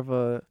that's more of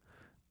do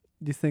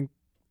you think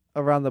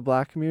around the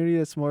black community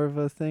it's more of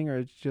a thing,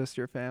 or just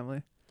your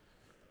family?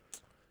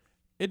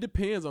 It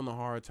depends on the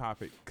hard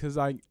topic, because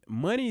like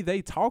money,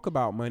 they talk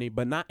about money,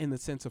 but not in the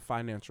sense of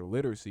financial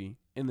literacy,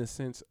 in the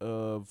sense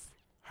of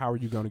how are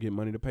you going to get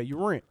money to pay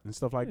your rent and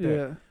stuff like that.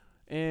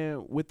 Yeah.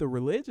 And with the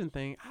religion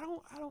thing,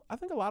 I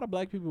think a lot of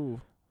black people,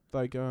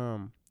 like,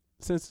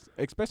 since,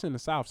 especially in the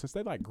South, since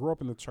they like grew up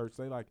in the church,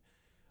 they like,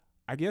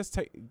 I guess,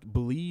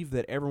 believe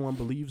that everyone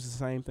believes the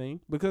same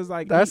thing, because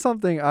like that's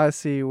something I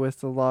see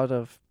with a lot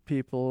of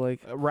people, like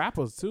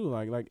rappers too.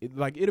 Like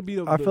it'll be.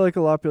 I feel like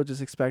a lot of people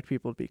just expect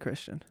people to be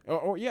Christian,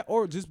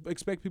 or just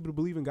expect people to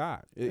believe in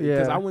God. Yeah,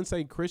 because I wouldn't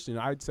say Christian.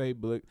 I'd say,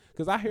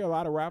 because I hear a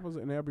lot of rappers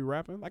and they'll be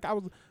rapping. Like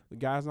the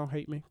guys don't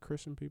hate me,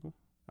 Christian people.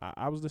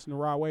 I was listening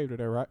to Rod Wave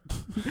today, right?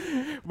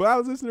 But I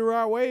was listening to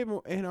Rod Wave,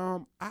 and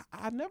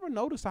I never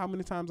noticed how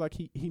many times like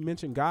he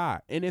mentioned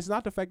God, and it's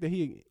not the fact that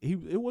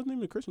it wasn't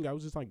even a Christian guy. It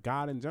was just like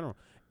God in general.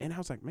 And I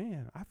was like,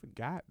 man, I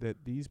forgot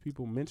that these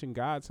people mention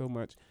God so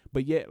much,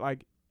 but yet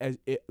like a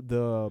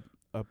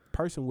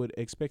person would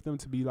expect them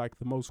to be like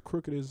the most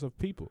crookedest of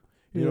people.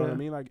 You know what I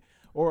mean? Like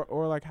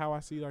or like how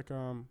I see like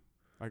a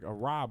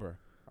robber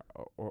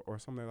or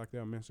something like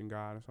they'll mention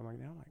God or something like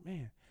that. I'm like,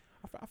 man,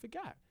 I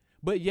forgot.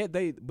 But yet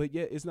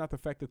it's not the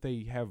fact that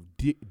they have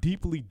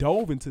deeply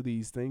dove into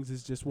these things.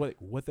 It's just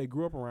what they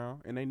grew up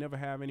around, and they never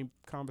have any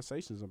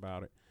conversations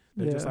about it.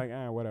 They're just like,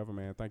 whatever,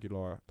 man. Thank you,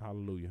 Lord.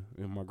 Hallelujah.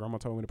 And my grandma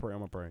told me to pray. I'm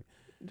gonna pray.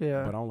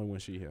 Yeah. But only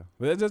when she here.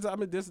 But it's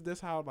just,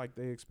 this how like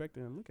they expect it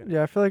and look at it.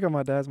 Yeah, I feel like on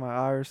my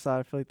Irish side,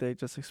 I feel like they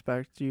just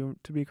expect you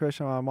to be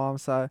Christian. On my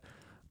mom's side,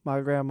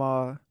 my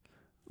grandma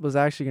was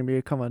actually gonna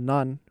become a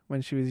nun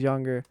when she was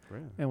younger,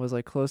 and was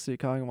like close to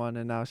becoming one,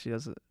 and now she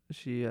is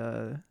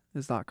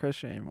not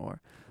Christian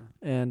anymore.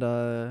 And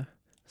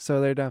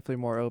so they're definitely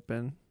more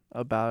open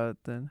about it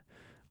than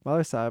my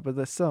other side. But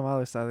there's still my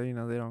other side, they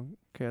don't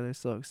care. They're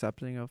still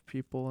accepting of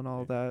people and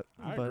all that.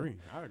 I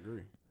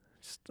agree.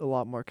 Just a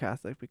lot more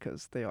Catholic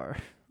because they are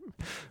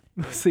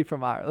mostly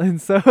from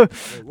Ireland. So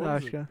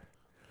what was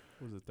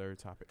the third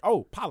topic?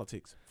 Oh,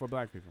 politics for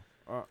black people.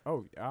 I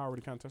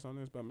already kind of touched on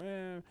this, but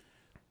man,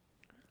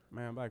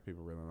 Man, black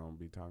people really don't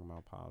be talking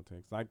about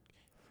politics. Like,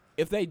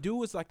 if they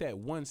do, it's like that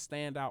one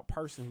standout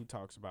person who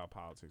talks about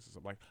politics. Or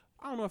something. Like,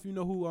 I don't know if you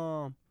know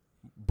who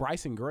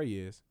Bryson Gray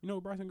is. You know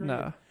who Bryson Gray is?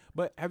 No.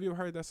 But have you ever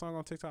heard that song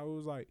on TikTok? It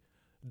was like,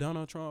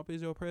 Donald Trump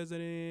is your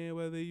president,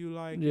 whether you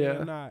like it Yeah.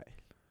 or not.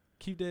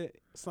 Keep that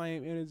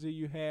same energy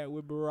you had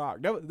with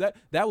Barack.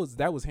 That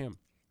was him.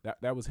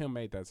 That was him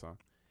made that song.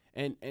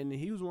 And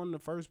he was one of the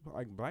first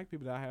like black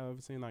people that I have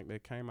ever seen like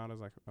that came out as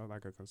like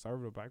a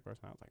conservative black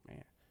person. I was like,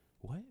 man,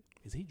 what?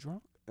 Is he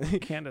drunk?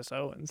 Candace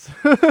Owens.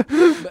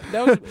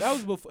 that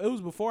was before. It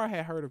was before I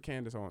had heard of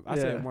Candace Owens. I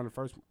said one of the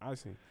first I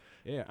seen.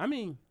 Yeah, I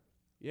mean,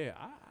 yeah,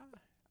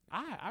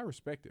 I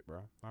respect it,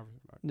 bro.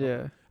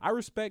 I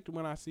respect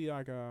when I see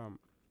like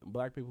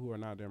black people who are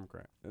not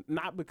Democrat.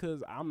 Not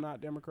because I'm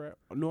not Democrat,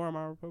 nor am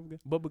I Republican,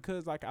 but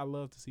because like I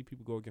love to see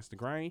people go against the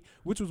grain,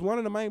 which was one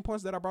of the main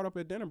points that I brought up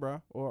at dinner,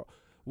 bro. Or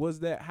was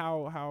that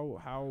how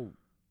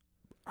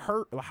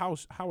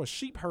a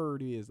sheep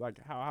herd is, like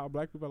how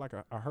black people are like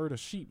a herd of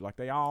sheep, like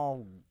they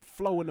all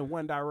flow into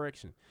one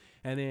direction,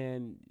 and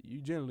then you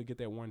generally get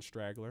that one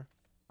straggler.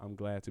 I'm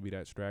glad to be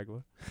that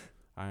straggler.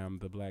 I am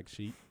the black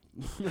sheep.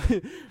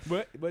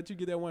 but you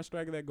get that one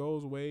straggler that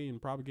goes away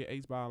and probably get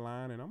ate by a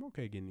lion, and I'm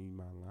okay getting eaten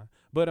by a lion.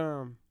 But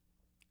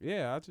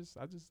yeah, I just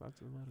let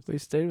it We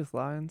stayed with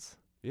lions.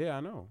 Yeah, I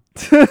know.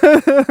 I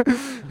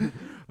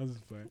was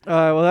just playing. All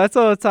right, well, that's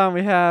all the time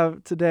we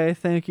have today.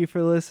 Thank you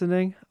for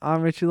listening.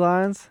 I'm Richie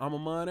Lyons. I'm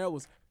Amon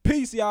Edwards.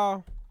 Peace,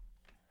 y'all.